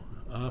no-huddle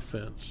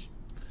offense.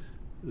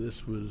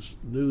 This was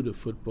new to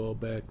football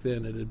back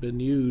then. It had been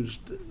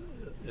used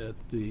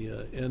at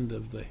the end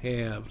of the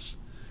halves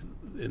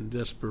in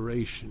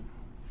desperation.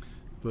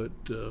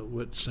 But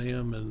what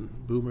Sam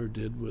and Boomer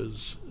did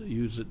was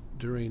use it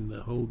during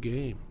the whole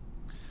game.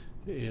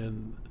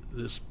 And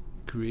this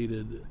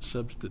created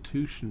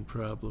substitution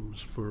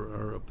problems for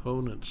our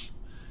opponents.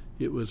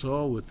 It was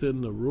all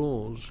within the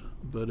rules,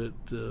 but it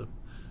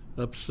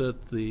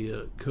upset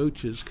the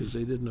coaches because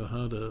they didn't know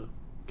how to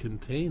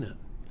contain it,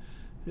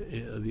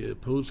 the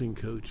opposing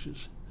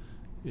coaches.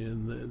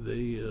 And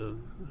they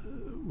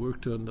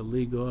worked on the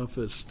league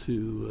office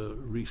to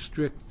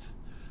restrict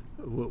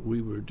what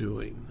we were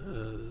doing.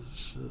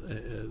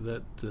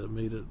 That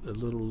made it a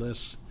little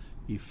less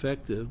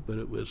effective, but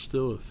it was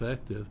still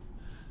effective.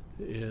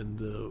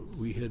 And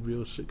we had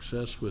real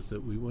success with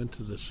it. We went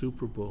to the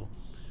Super Bowl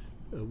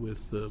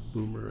with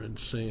Boomer and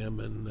Sam,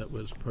 and that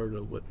was part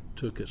of what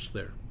took us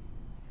there.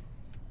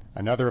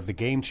 Another of the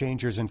game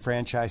changers in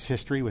franchise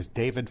history was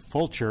David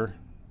Fulcher.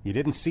 You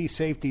didn't see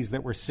safeties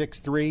that were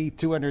 6'3",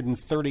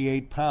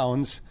 238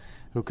 pounds,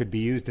 who could be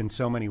used in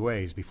so many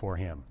ways before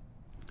him.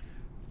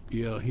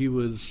 Yeah, he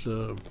was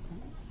a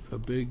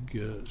big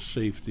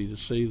safety, to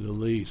say the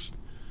least.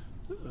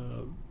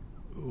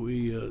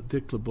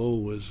 Dick LeBeau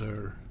was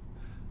our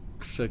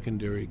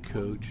secondary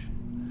coach,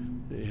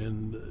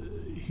 and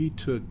he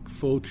took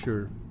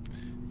Fulcher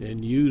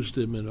and used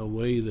him in a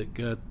way that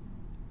got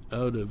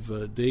out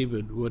of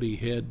David what he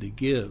had to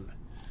give.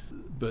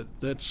 But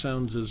that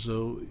sounds as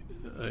though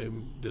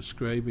I'm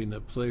describing a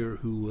player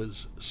who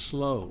was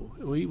slow.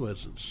 Well, he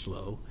wasn't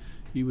slow.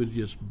 He was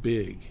just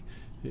big.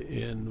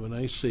 And when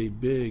I say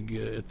big,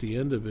 at the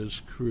end of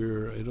his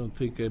career, I don't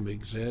think I'm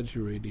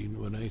exaggerating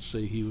when I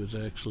say he was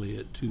actually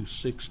at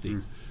 260.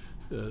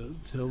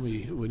 Tell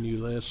me when you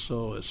last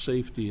saw a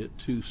safety at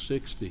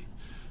 260.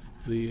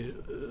 The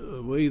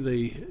way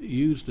they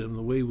used him,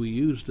 the way we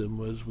used him,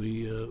 was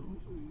we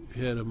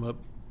had him up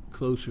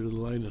closer to the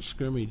line of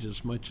scrimmage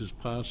as much as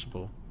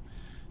possible.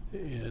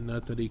 And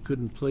not that he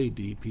couldn't play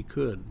deep, he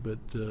could, but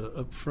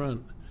up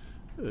front,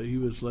 he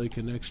was like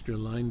an extra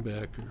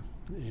linebacker,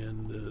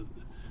 and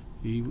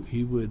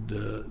he would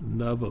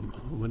nub them.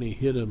 When he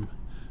hit them,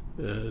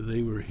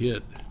 they were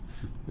hit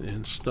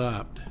and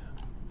stopped.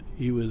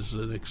 He was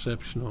an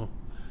exceptional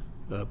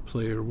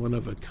player, one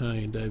of a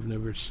kind. I've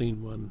never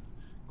seen one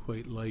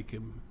quite like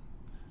him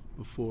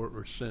before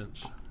or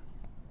since.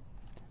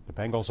 The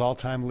Bengals'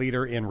 all-time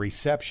leader in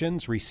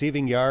receptions,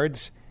 receiving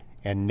yards,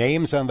 and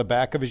names on the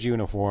back of his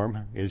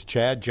uniform is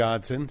Chad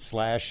Johnson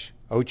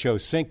 / Ocho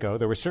Cinco.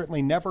 There was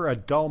certainly never a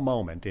dull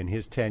moment in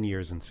his 10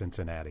 years in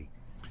Cincinnati.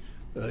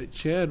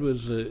 Chad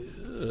was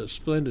a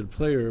splendid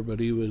player, but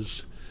he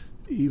was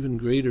even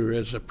greater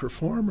as a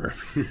performer.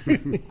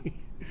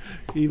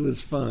 He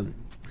was fun.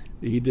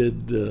 He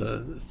did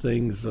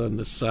things on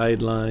the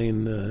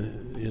sideline,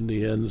 in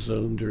the end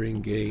zone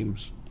during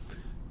games.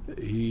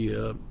 He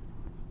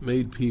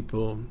made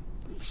people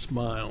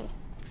smile,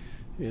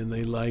 and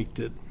they liked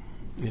it.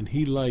 And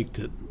he liked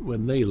it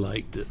when they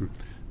liked it.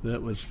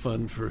 That was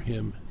fun for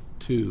him,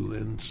 too.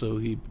 And so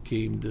he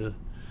came to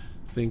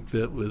think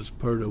that was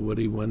part of what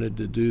he wanted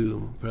to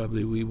do.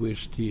 Probably we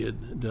wished he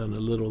had done a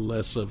little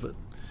less of it.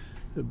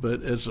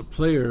 But as a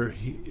player,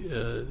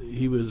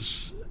 he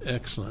was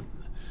excellent.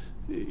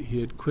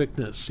 He had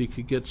quickness. He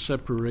could get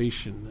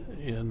separation.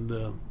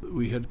 And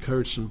we had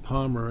Carson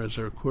Palmer as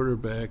our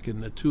quarterback,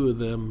 and the two of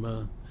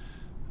them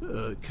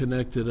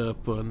connected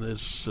up on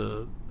this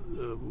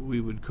we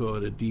would call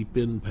it a deep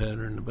in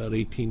pattern, about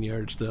 18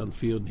 yards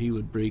downfield. He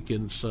would break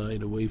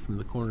inside away from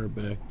the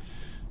cornerback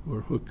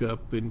or hook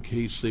up in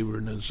case they were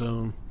in a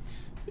zone.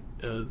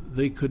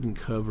 They couldn't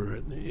cover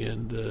it,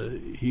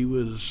 and he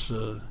was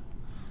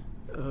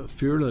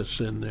fearless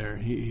in there.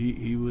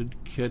 He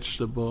would catch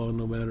the ball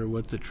no matter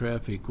what the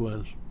traffic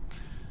was.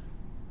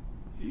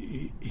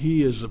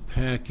 He as a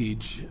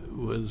package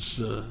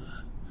was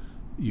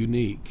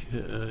unique.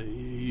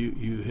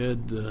 You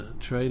had to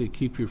try to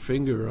keep your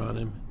finger on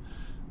him.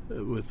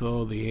 With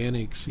all the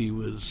antics he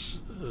was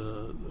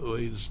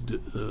always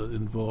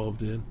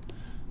involved in,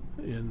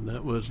 and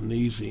that wasn't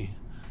easy.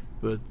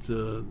 But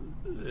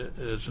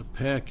as a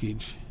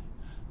package,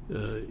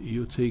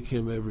 you take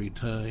him every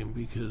time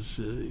because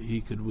he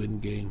could win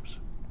games.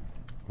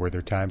 Were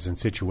there times and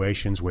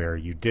situations where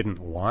you didn't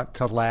want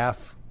to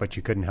laugh, but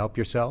you couldn't help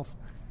yourself?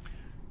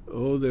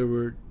 Oh, there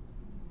were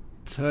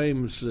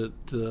times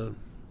that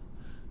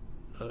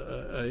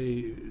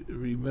I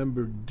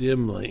remember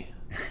dimly.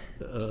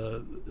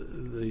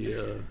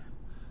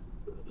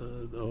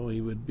 He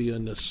would be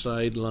on the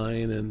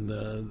sideline, and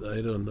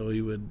I don't know,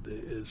 he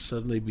would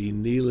suddenly be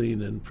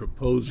kneeling and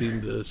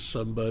proposing to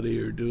somebody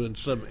or doing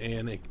some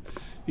antic.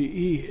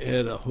 He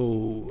had a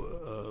whole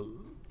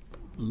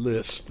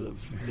list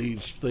of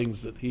these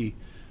things that he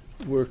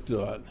worked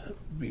on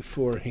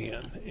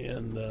beforehand,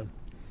 and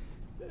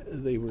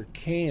they were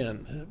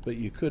canned, but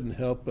you couldn't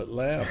help but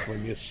laugh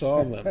when you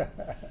saw them.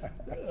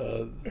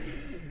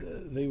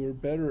 They were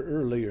better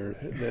earlier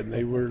than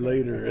they were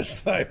later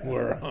as time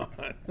wore on,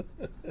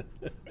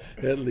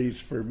 at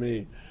least for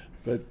me.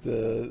 But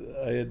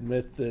I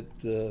admit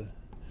that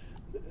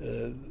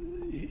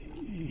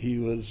he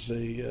was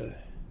a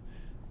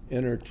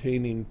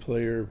entertaining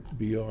player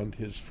beyond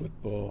his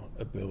football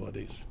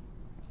abilities.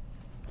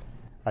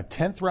 A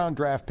 10th round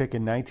draft pick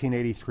in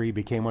 1983,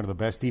 became one of the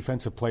best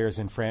defensive players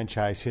in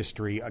franchise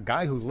history, a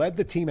guy who led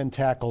the team in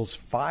tackles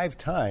 5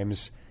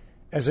 times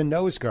as a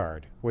nose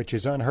guard, which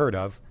is unheard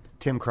of.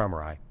 Tim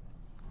Krumrie.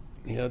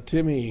 Yeah,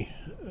 Timmy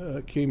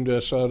came to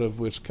us out of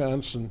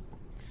Wisconsin.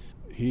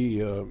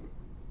 He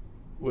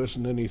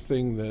wasn't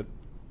anything that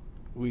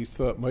we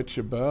thought much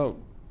about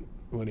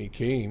when he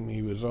came.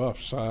 He was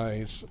off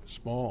size,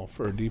 small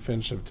for a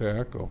defensive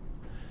tackle.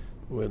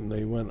 When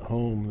they went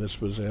home, this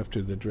was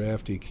after the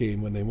draft he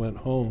came, when they went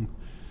home,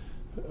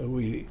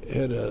 we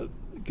had a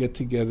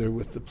get-together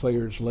with the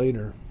players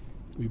later.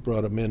 We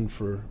brought him in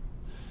for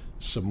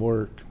some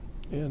work,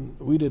 and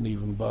we didn't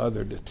even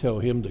bother to tell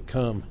him to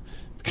come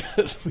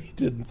because we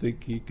didn't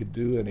think he could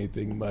do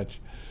anything much.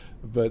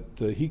 But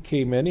he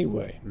came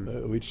anyway.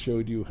 We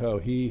showed you how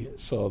he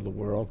saw the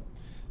world,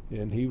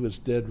 and he was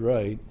dead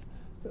right.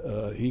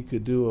 He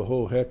could do a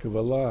whole heck of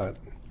a lot.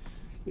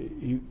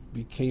 He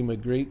became a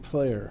great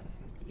player.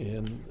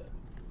 And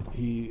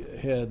he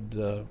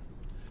had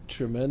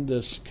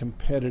tremendous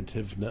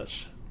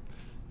competitiveness.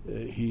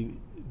 He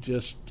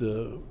just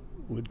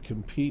would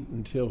compete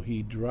until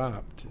he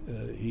dropped.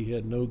 He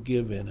had no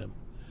give in him.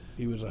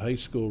 He was a high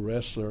school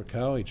wrestler, a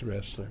college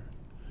wrestler,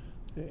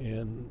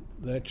 and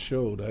that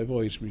showed. I've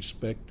always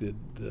respected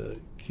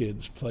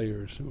kids,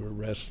 players who are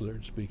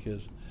wrestlers,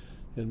 because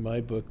in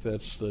my book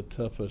that's the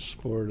toughest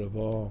sport of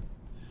all.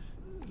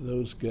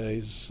 Those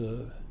guys...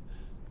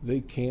 they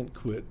can't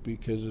quit,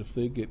 because if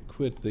they get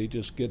quit, they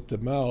just get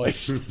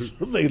demolished.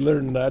 So they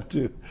learn not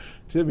to.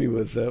 Timmy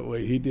was that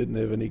way. He didn't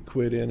have any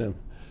quit in him.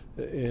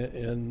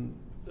 And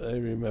I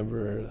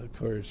remember, of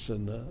course,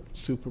 in the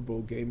Super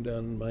Bowl game down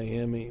in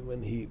Miami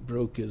when he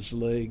broke his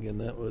leg, and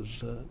that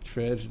was a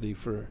tragedy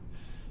for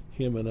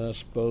him and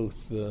us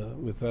both.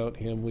 Without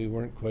him, we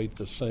weren't quite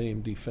the same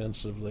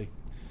defensively.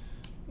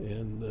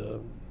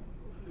 And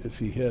if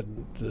he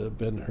hadn't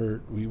been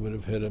hurt, we would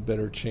have had a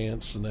better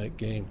chance in that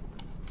game.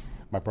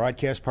 My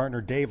broadcast partner,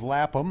 Dave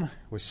Lapham,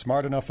 was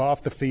smart enough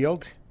off the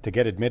field to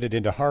get admitted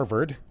into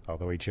Harvard,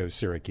 although he chose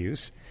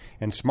Syracuse,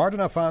 and smart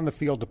enough on the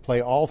field to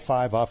play all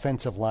 5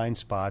 offensive line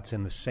spots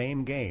in the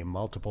same game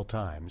multiple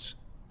times.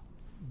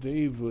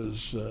 Dave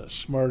was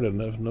smart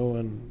enough, no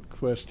one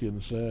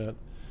questions that,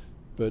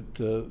 but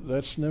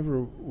that's never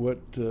what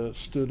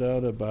stood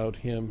out about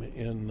him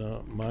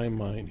in my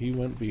mind. He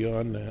went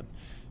beyond that.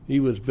 He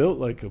was built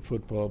like a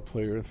football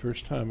player. The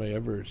first time I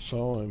ever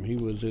saw him, he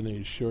was in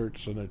his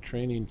shorts on a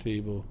training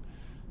table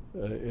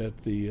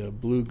at the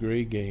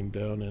Blue-Gray game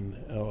down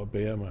in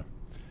Alabama.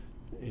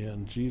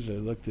 And, geez, I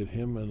looked at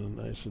him and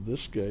I said,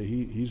 this guy,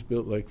 he's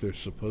built like they're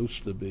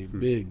supposed to be,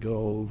 big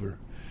all over.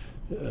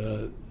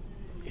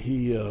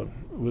 He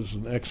was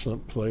an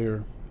excellent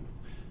player,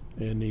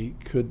 and he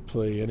could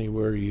play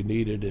anywhere you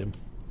needed him.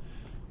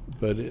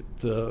 But it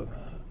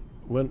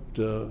went...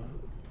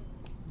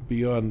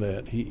 beyond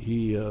that,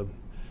 he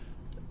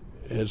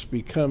has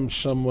become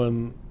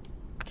someone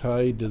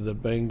tied to the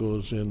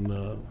Bengals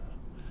in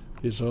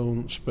his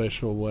own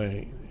special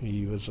way.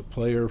 He was a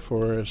player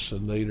for us,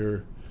 and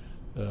later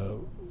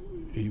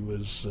he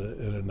was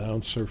an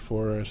announcer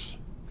for us.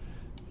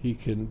 He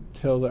can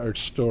tell our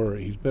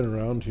story. He's been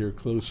around here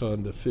close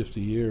on to 50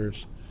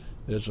 years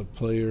as a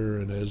player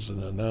and as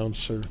an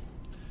announcer.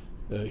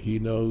 He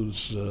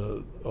knows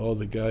all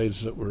the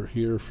guys that were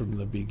here from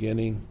the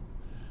beginning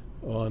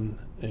on,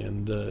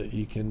 and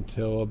he can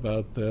tell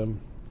about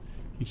them.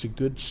 He's a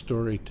good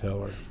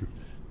storyteller.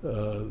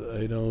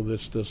 I know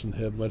this doesn't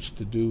have much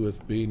to do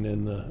with being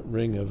in the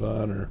Ring of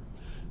Honor,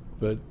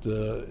 but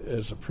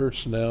as a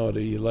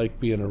personality, you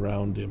like being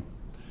around him.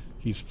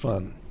 He's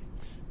fun,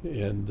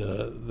 and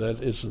that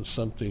isn't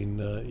something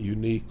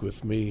unique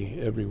with me.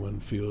 Everyone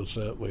feels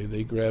that way.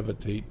 They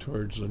gravitate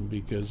towards him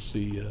because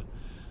he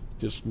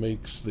just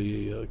makes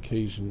the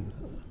occasion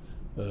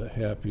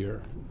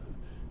happier.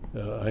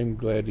 I'm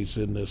glad he's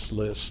in this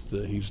list.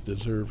 He's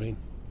deserving.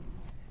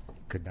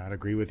 Could not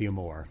agree with you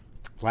more.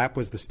 Flap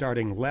was the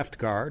starting left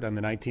guard on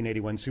the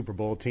 1981 Super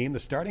Bowl team. The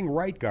starting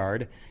right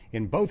guard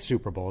in both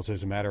Super Bowls,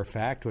 as a matter of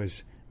fact,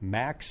 was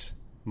Max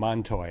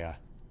Montoya,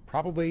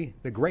 probably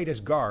the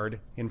greatest guard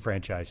in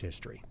franchise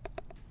history.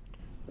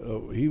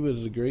 He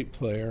was a great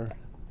player.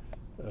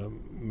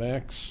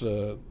 Max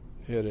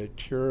had a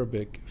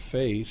cherubic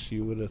face.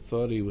 You would have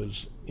thought he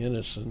was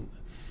innocent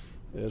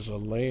as a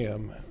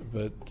lamb,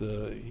 but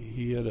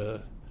he had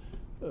a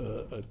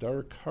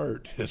dark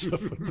heart as a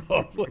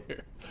football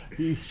player.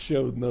 He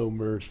showed no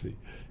mercy.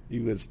 He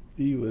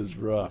was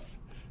rough,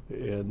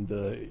 and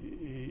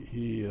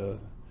he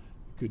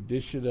could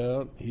dish it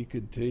out. He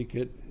could take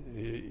it.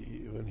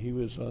 When he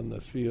was on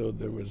the field,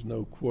 there was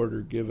no quarter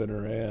given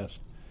or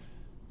asked.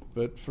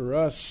 But for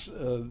us,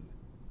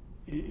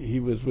 he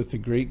was with a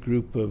great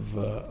group of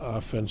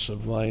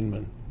offensive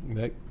linemen.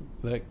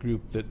 That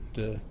group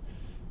that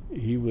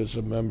he was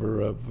a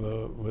member of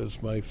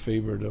was my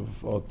favorite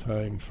of all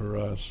time for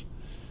us.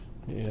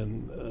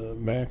 And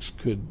Max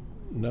could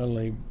not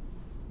only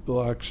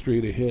block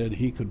straight ahead,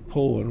 he could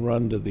pull and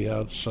run to the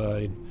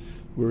outside,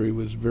 where he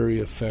was very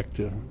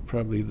effective,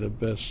 probably the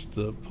best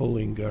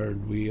pulling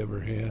guard we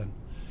ever had.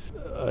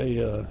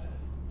 I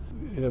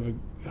have a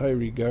high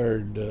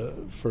regard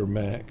for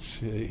Max.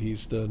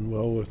 He's done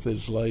well with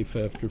his life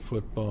after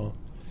football,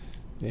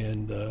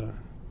 and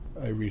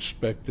I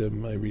respect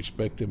him. I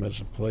respect him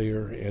as a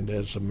player and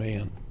as a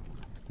man.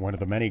 One of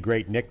the many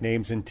great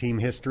nicknames in team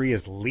history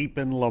is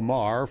Leapin'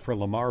 Lamar for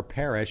Lamar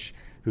Parrish,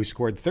 who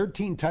scored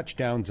 13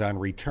 touchdowns on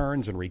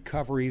returns and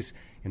recoveries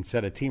and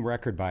set a team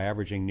record by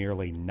averaging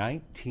nearly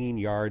 19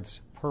 yards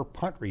per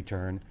punt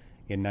return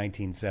in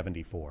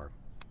 1974.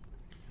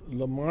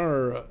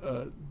 Lamar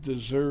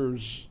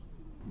deserves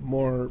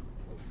more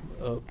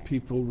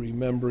people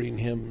remembering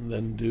him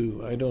than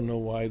do. I don't know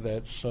why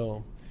that's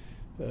so.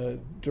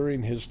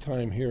 During his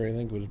time here, I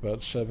think it was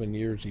about 7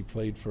 years he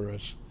played for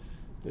us,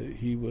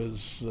 he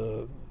was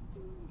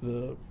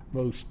the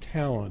most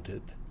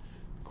talented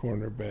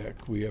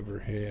cornerback we ever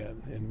had,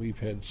 and we've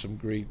had some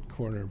great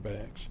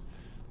cornerbacks.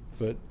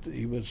 But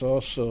he was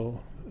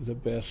also the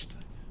best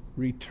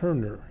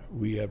returner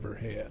we ever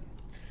had.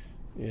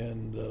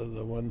 And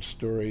the one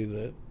story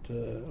that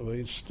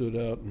always stood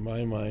out in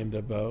my mind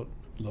about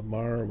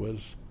Lamar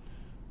was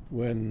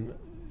when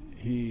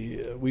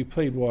we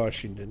played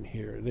Washington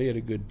here. They had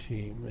a good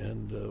team,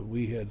 and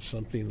we had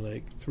something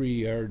like 3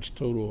 yards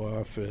total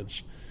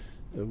offense.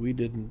 We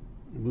didn't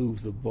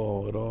move the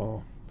ball at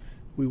all.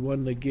 We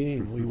won the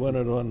game. We won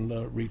it on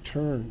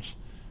returns.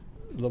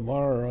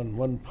 Lamar, on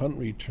one punt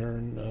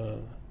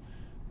return,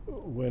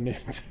 went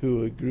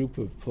into a group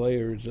of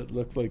players that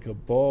looked like a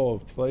ball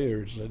of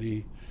players that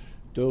he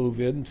dove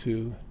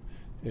into,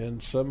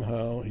 and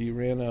somehow he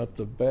ran out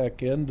the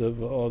back end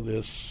of all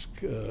this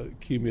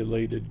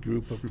accumulated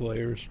group of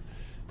players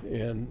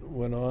and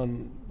went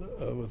on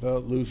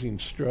without losing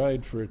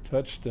stride for a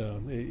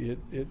touchdown.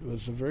 It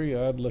was a very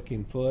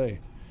odd-looking play.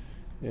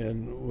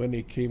 And when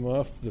he came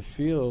off the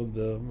field,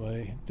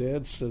 my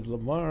dad said,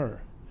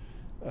 "Lamar,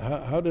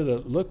 how did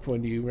it look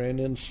when you ran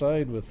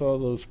inside with all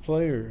those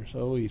players?"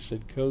 "Oh," he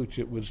said, "Coach,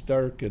 it was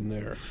dark in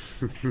there."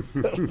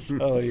 That's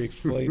how he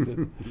explained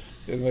it.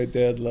 And my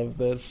dad loved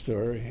that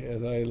story,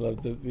 and I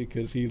loved it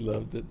because he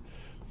loved it.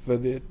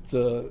 But it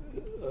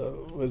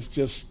was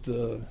just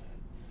a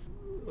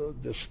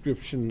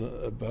description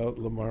about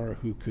Lamar,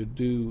 who could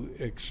do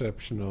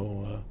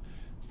exceptional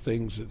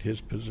things at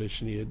his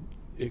position. He had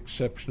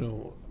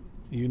exceptional,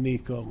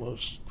 unique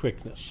almost,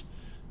 quickness.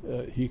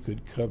 He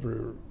could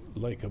cover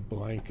like a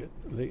blanket.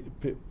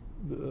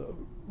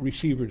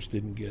 Receivers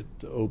didn't get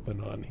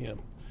open on him,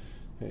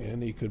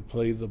 and he could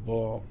play the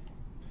ball.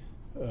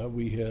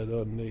 We had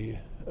on the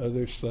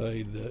other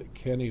side,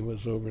 Kenny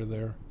was over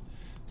there,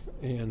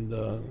 and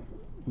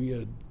we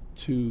had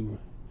two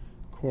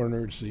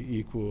corners the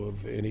equal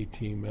of any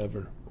team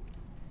ever.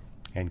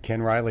 And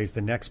Ken Riley's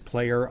the next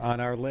player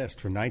on our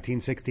list. From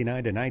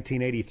 1969 to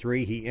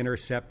 1983, he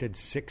intercepted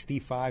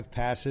 65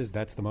 passes.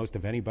 That's the most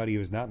of anybody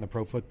who's not in the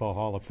Pro Football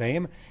Hall of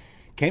Fame.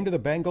 Came to the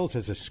Bengals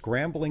as a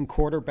scrambling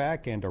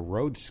quarterback and a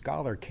Rhodes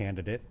Scholar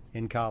candidate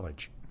in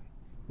college.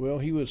 Well,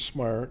 he was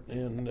smart,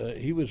 and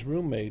he was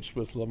roommates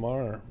with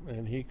Lamar,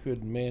 and he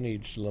could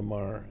manage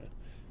Lamar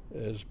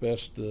as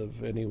best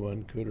of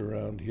anyone could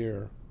around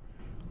here.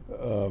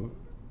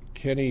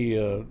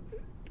 Kenny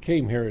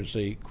came here as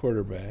a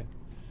quarterback,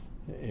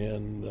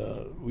 and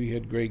we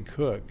had Greg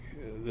Cook.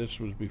 This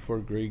was before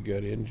Greg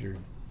got injured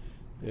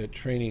at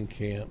training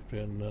camp,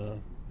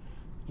 and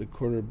the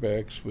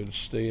quarterbacks would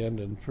stand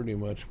and pretty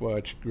much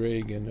watch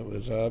Greg, and it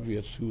was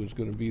obvious who was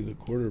going to be the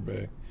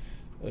quarterback.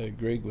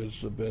 Greg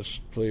was the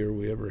best player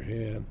we ever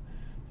had,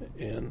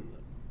 and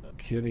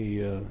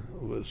Kenny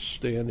was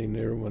standing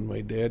there when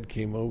my dad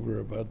came over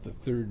about the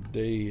third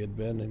day he had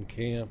been in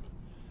camp,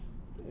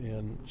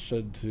 and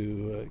said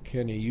to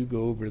Kenny, "You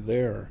go over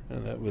there,"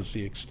 and that was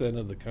the extent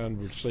of the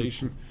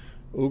conversation.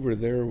 Over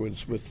there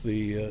was with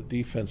the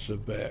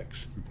defensive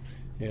backs,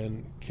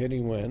 and Kenny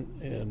went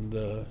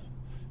and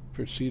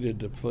proceeded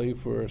to play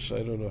for us.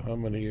 I don't know how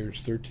many years,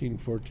 13,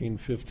 14,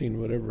 15,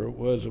 whatever it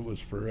was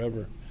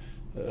forever.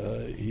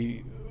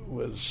 He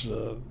was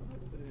a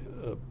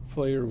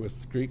player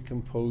with great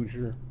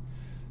composure.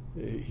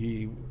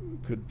 He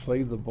could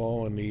play the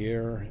ball in the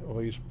air,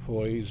 always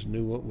poised,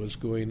 knew what was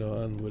going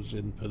on, was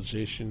in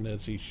position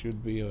as he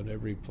should be on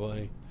every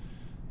play.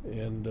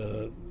 And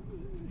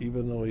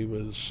even though he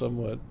was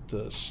somewhat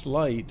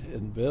slight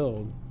in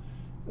build,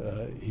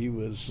 he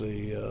was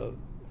a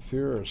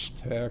fierce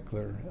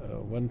tackler.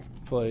 One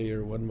play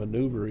or one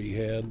maneuver he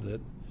had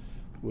that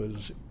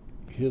was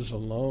his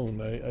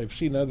alone. I've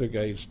seen other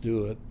guys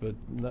do it, but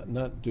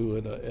not do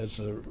it as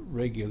a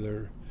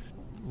regular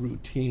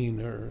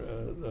routine, or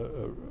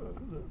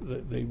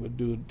they would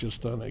do it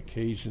just on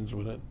occasions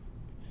when it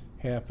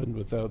happened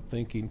without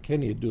thinking.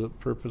 Kenny would do it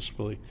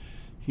purposefully.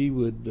 He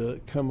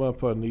would come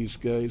up on these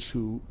guys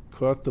who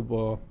caught the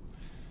ball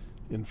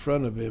in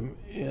front of him,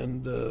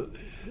 and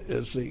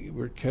as they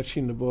were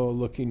catching the ball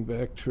looking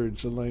back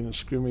towards the line of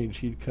scrimmage,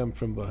 he'd come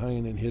from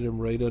behind and hit him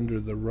right under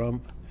the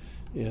rump,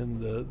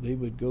 and they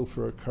would go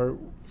for a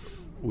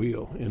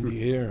cartwheel in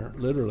the air,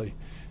 literally.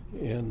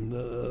 And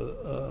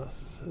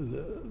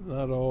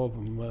not all of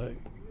them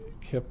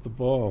kept the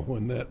ball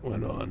when that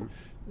went on.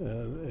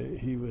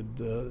 He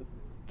would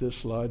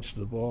dislodge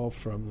the ball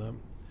from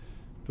them.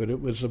 But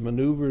it was a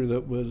maneuver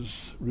that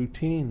was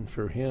routine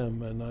for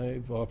him, and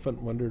I've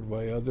often wondered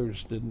why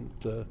others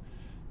didn't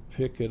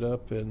pick it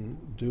up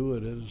and do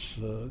it as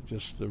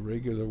just a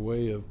regular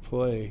way of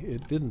play.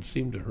 It didn't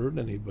seem to hurt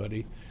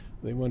anybody.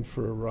 They went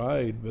for a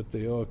ride, but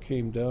they all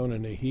came down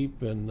in a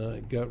heap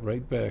and got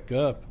right back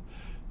up.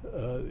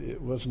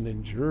 It wasn't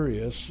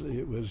injurious.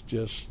 It was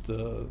just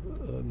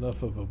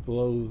enough of a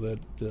blow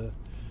that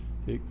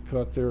it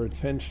caught their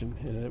attention,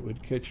 and it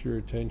would catch your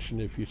attention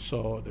if you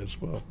saw it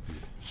as well.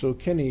 So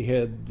Kenny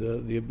had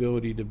the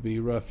ability to be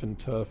rough and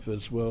tough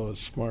as well as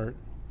smart,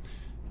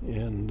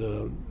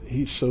 and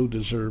he's so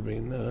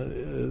deserving.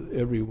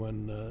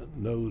 Everyone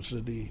knows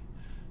that he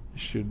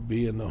should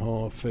be in the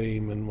Hall of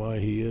Fame, and why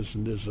he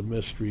isn't is a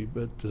mystery,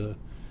 but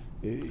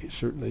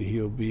certainly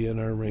he'll be in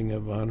our Ring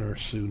of Honor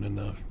soon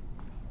enough.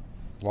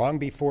 Long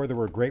before there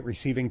were great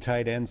receiving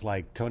tight ends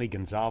like Tony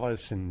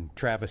Gonzalez and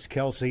Travis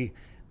Kelce,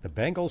 the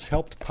Bengals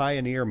helped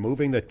pioneer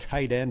moving the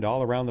tight end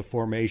all around the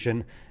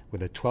formation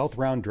with a 12th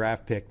round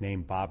draft pick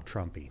named Bob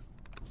Trumpy.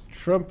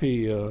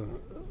 Trumpy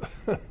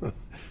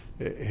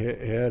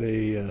had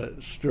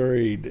a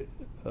storied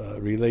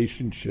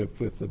relationship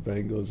with the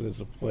Bengals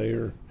as a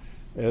player,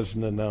 as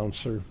an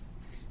announcer.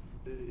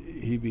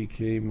 He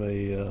became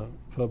a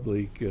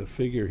public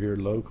figure here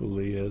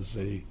locally as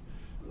a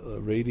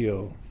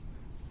radio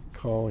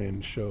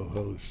call-in show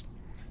host.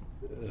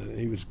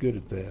 He was good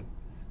at that.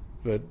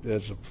 But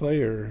as a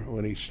player,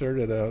 when he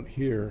started out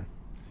here,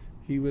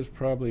 he was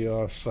probably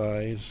off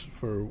size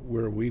for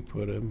where we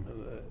put him,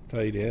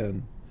 tight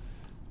end,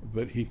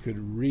 but he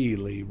could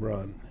really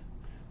run.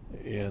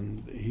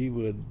 And he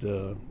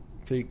would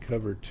take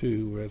cover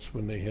two. That's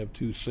when they have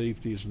two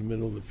safeties in the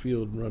middle of the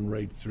field and run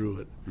right through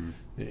it.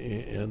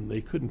 And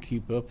they couldn't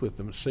keep up with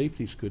them.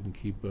 Safeties couldn't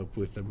keep up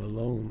with them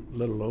alone,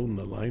 let alone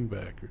the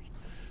linebackers.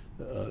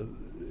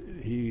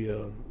 He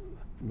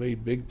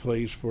made big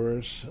plays for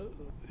us.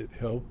 It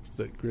helped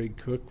that Greg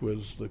Cook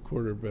was the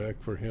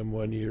quarterback for him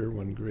one year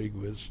when Greg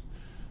was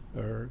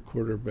our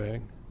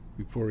quarterback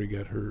before he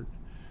got hurt.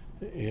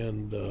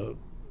 And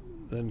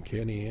then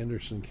Kenny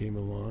Anderson came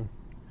along.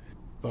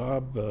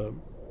 Bob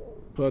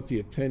caught the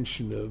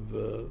attention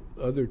of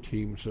other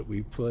teams that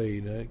we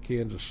played.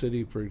 Kansas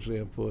City, for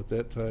example, at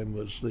that time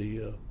was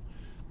the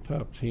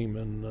top team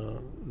in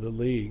the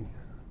league.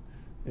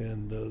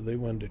 And they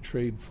wanted to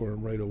trade for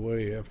him right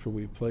away after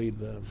we played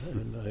them.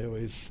 And I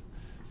always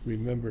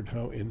remembered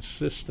how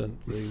insistent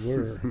they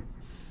were.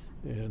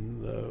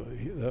 And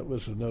that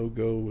was a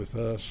no-go with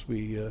us.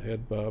 We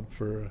had Bob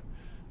for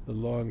a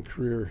long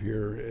career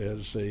here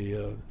as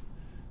a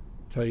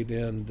tight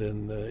end,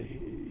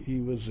 and he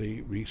was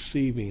a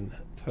receiving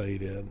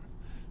tight end,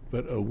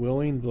 but a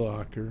willing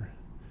blocker.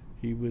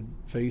 He would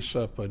face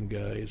up on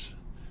guys,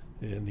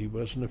 and he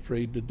wasn't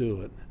afraid to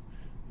do it.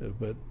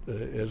 But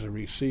as a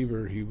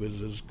receiver, he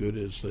was as good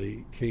as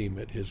they came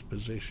at his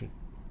position.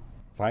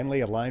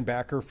 Finally, a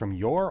linebacker from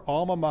your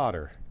alma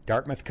mater,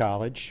 Dartmouth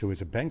College, who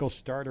was a Bengals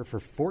starter for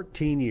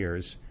 14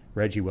 years,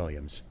 Reggie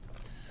Williams.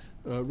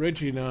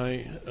 Reggie and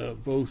I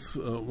both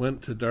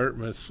went to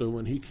Dartmouth, so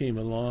when he came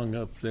along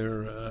up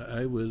there,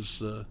 I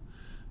was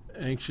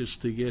anxious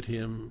to get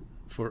him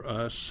for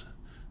us.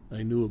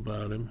 I knew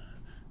about him,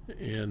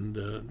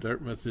 and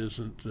Dartmouth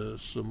isn't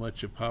so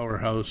much a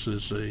powerhouse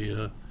as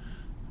a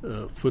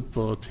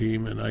football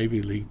team, an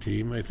Ivy League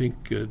team. I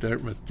think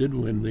Dartmouth did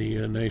win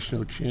the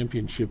national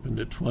championship in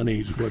the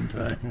 20s one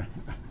time,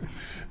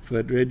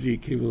 but Reggie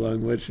came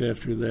along much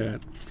after that.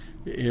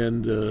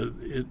 And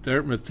at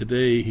Dartmouth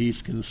today,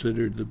 he's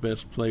considered the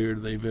best player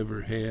they've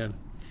ever had.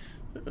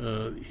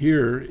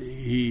 Here,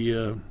 he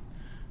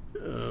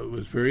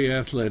was very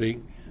athletic,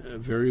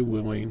 very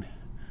willing,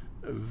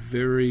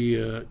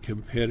 very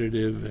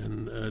competitive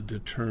and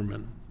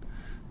determined.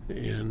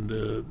 And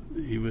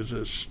he was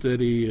a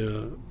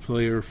steady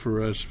player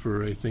for us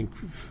for, I think,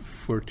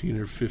 14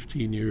 or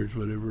 15 years,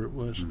 whatever it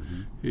was.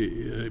 Mm-hmm.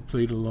 He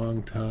played a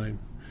long time,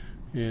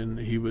 and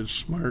he was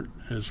smart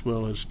as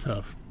well as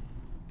tough.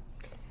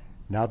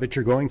 Now that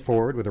you're going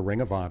forward with a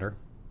Ring of Honor,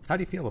 how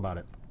do you feel about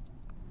it?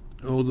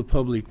 Oh, the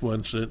public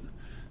wants it.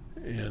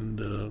 And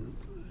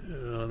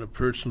on a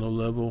personal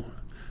level,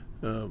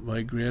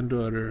 my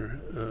granddaughter,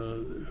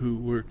 who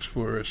works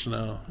for us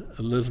now,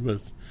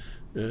 Elizabeth,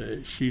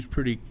 she's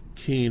pretty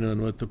keen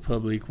on what the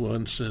public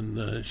wants,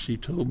 and she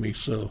told me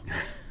so.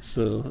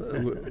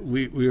 So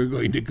we are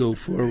going to go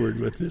forward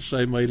with this.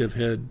 I might have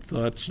had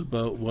thoughts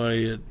about why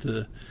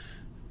it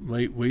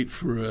might wait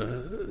for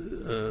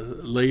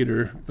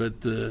later,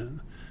 but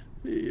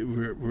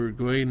we're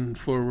going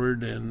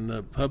forward, and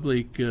the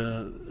public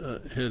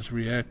has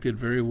reacted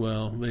very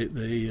well.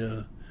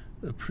 They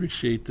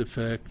appreciate the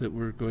fact that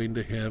we're going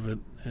to have it,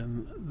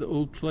 and the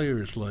old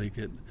players like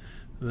it.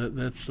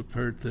 That's the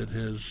part that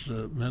has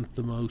meant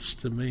the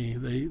most to me.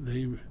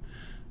 They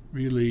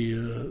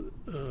really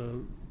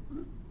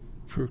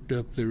perked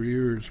up their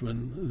ears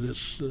when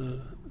this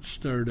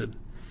started.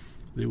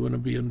 They want to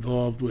be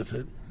involved with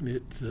it.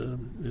 It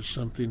is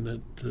something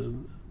that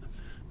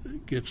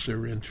gets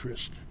their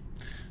interest.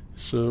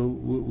 So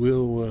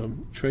we'll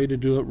try to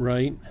do it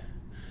right.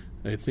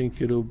 I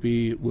think it'll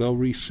be well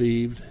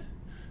received.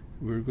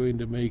 We're going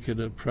to make it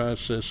a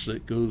process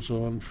that goes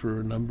on for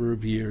a number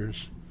of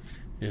years,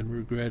 and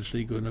we're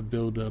gradually going to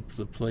build up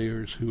the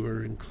players who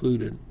are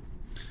included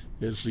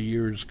as the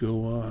years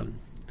go on.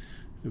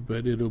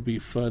 But it'll be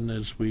fun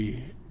as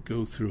we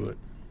go through it.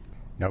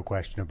 No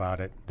question about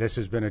it. This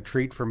has been a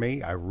treat for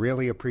me. I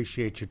really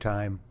appreciate your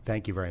time.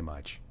 Thank you very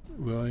much.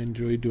 Well, I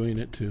enjoy doing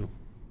it too.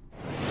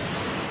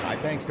 My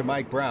thanks to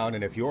Mike Brown,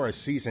 and if you're a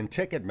season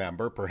ticket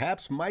member,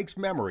 perhaps Mike's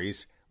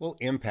memories will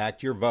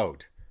impact your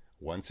vote.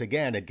 Once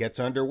again, it gets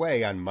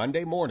underway on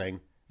Monday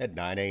morning at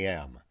 9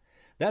 a.m.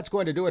 That's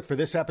going to do it for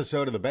this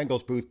episode of the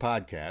Bengals Booth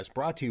Podcast,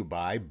 brought to you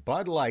by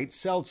Bud Light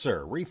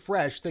Seltzer.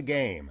 Refresh the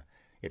game.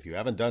 If you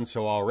haven't done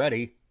so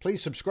already,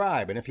 please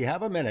subscribe, and if you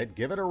have a minute,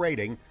 give it a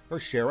rating or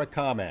share a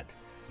comment.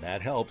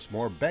 That helps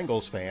more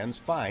Bengals fans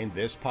find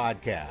this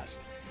podcast.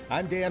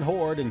 I'm Dan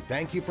Hoard, and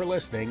thank you for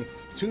listening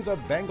to the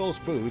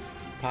Bengals Booth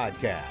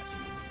Podcast.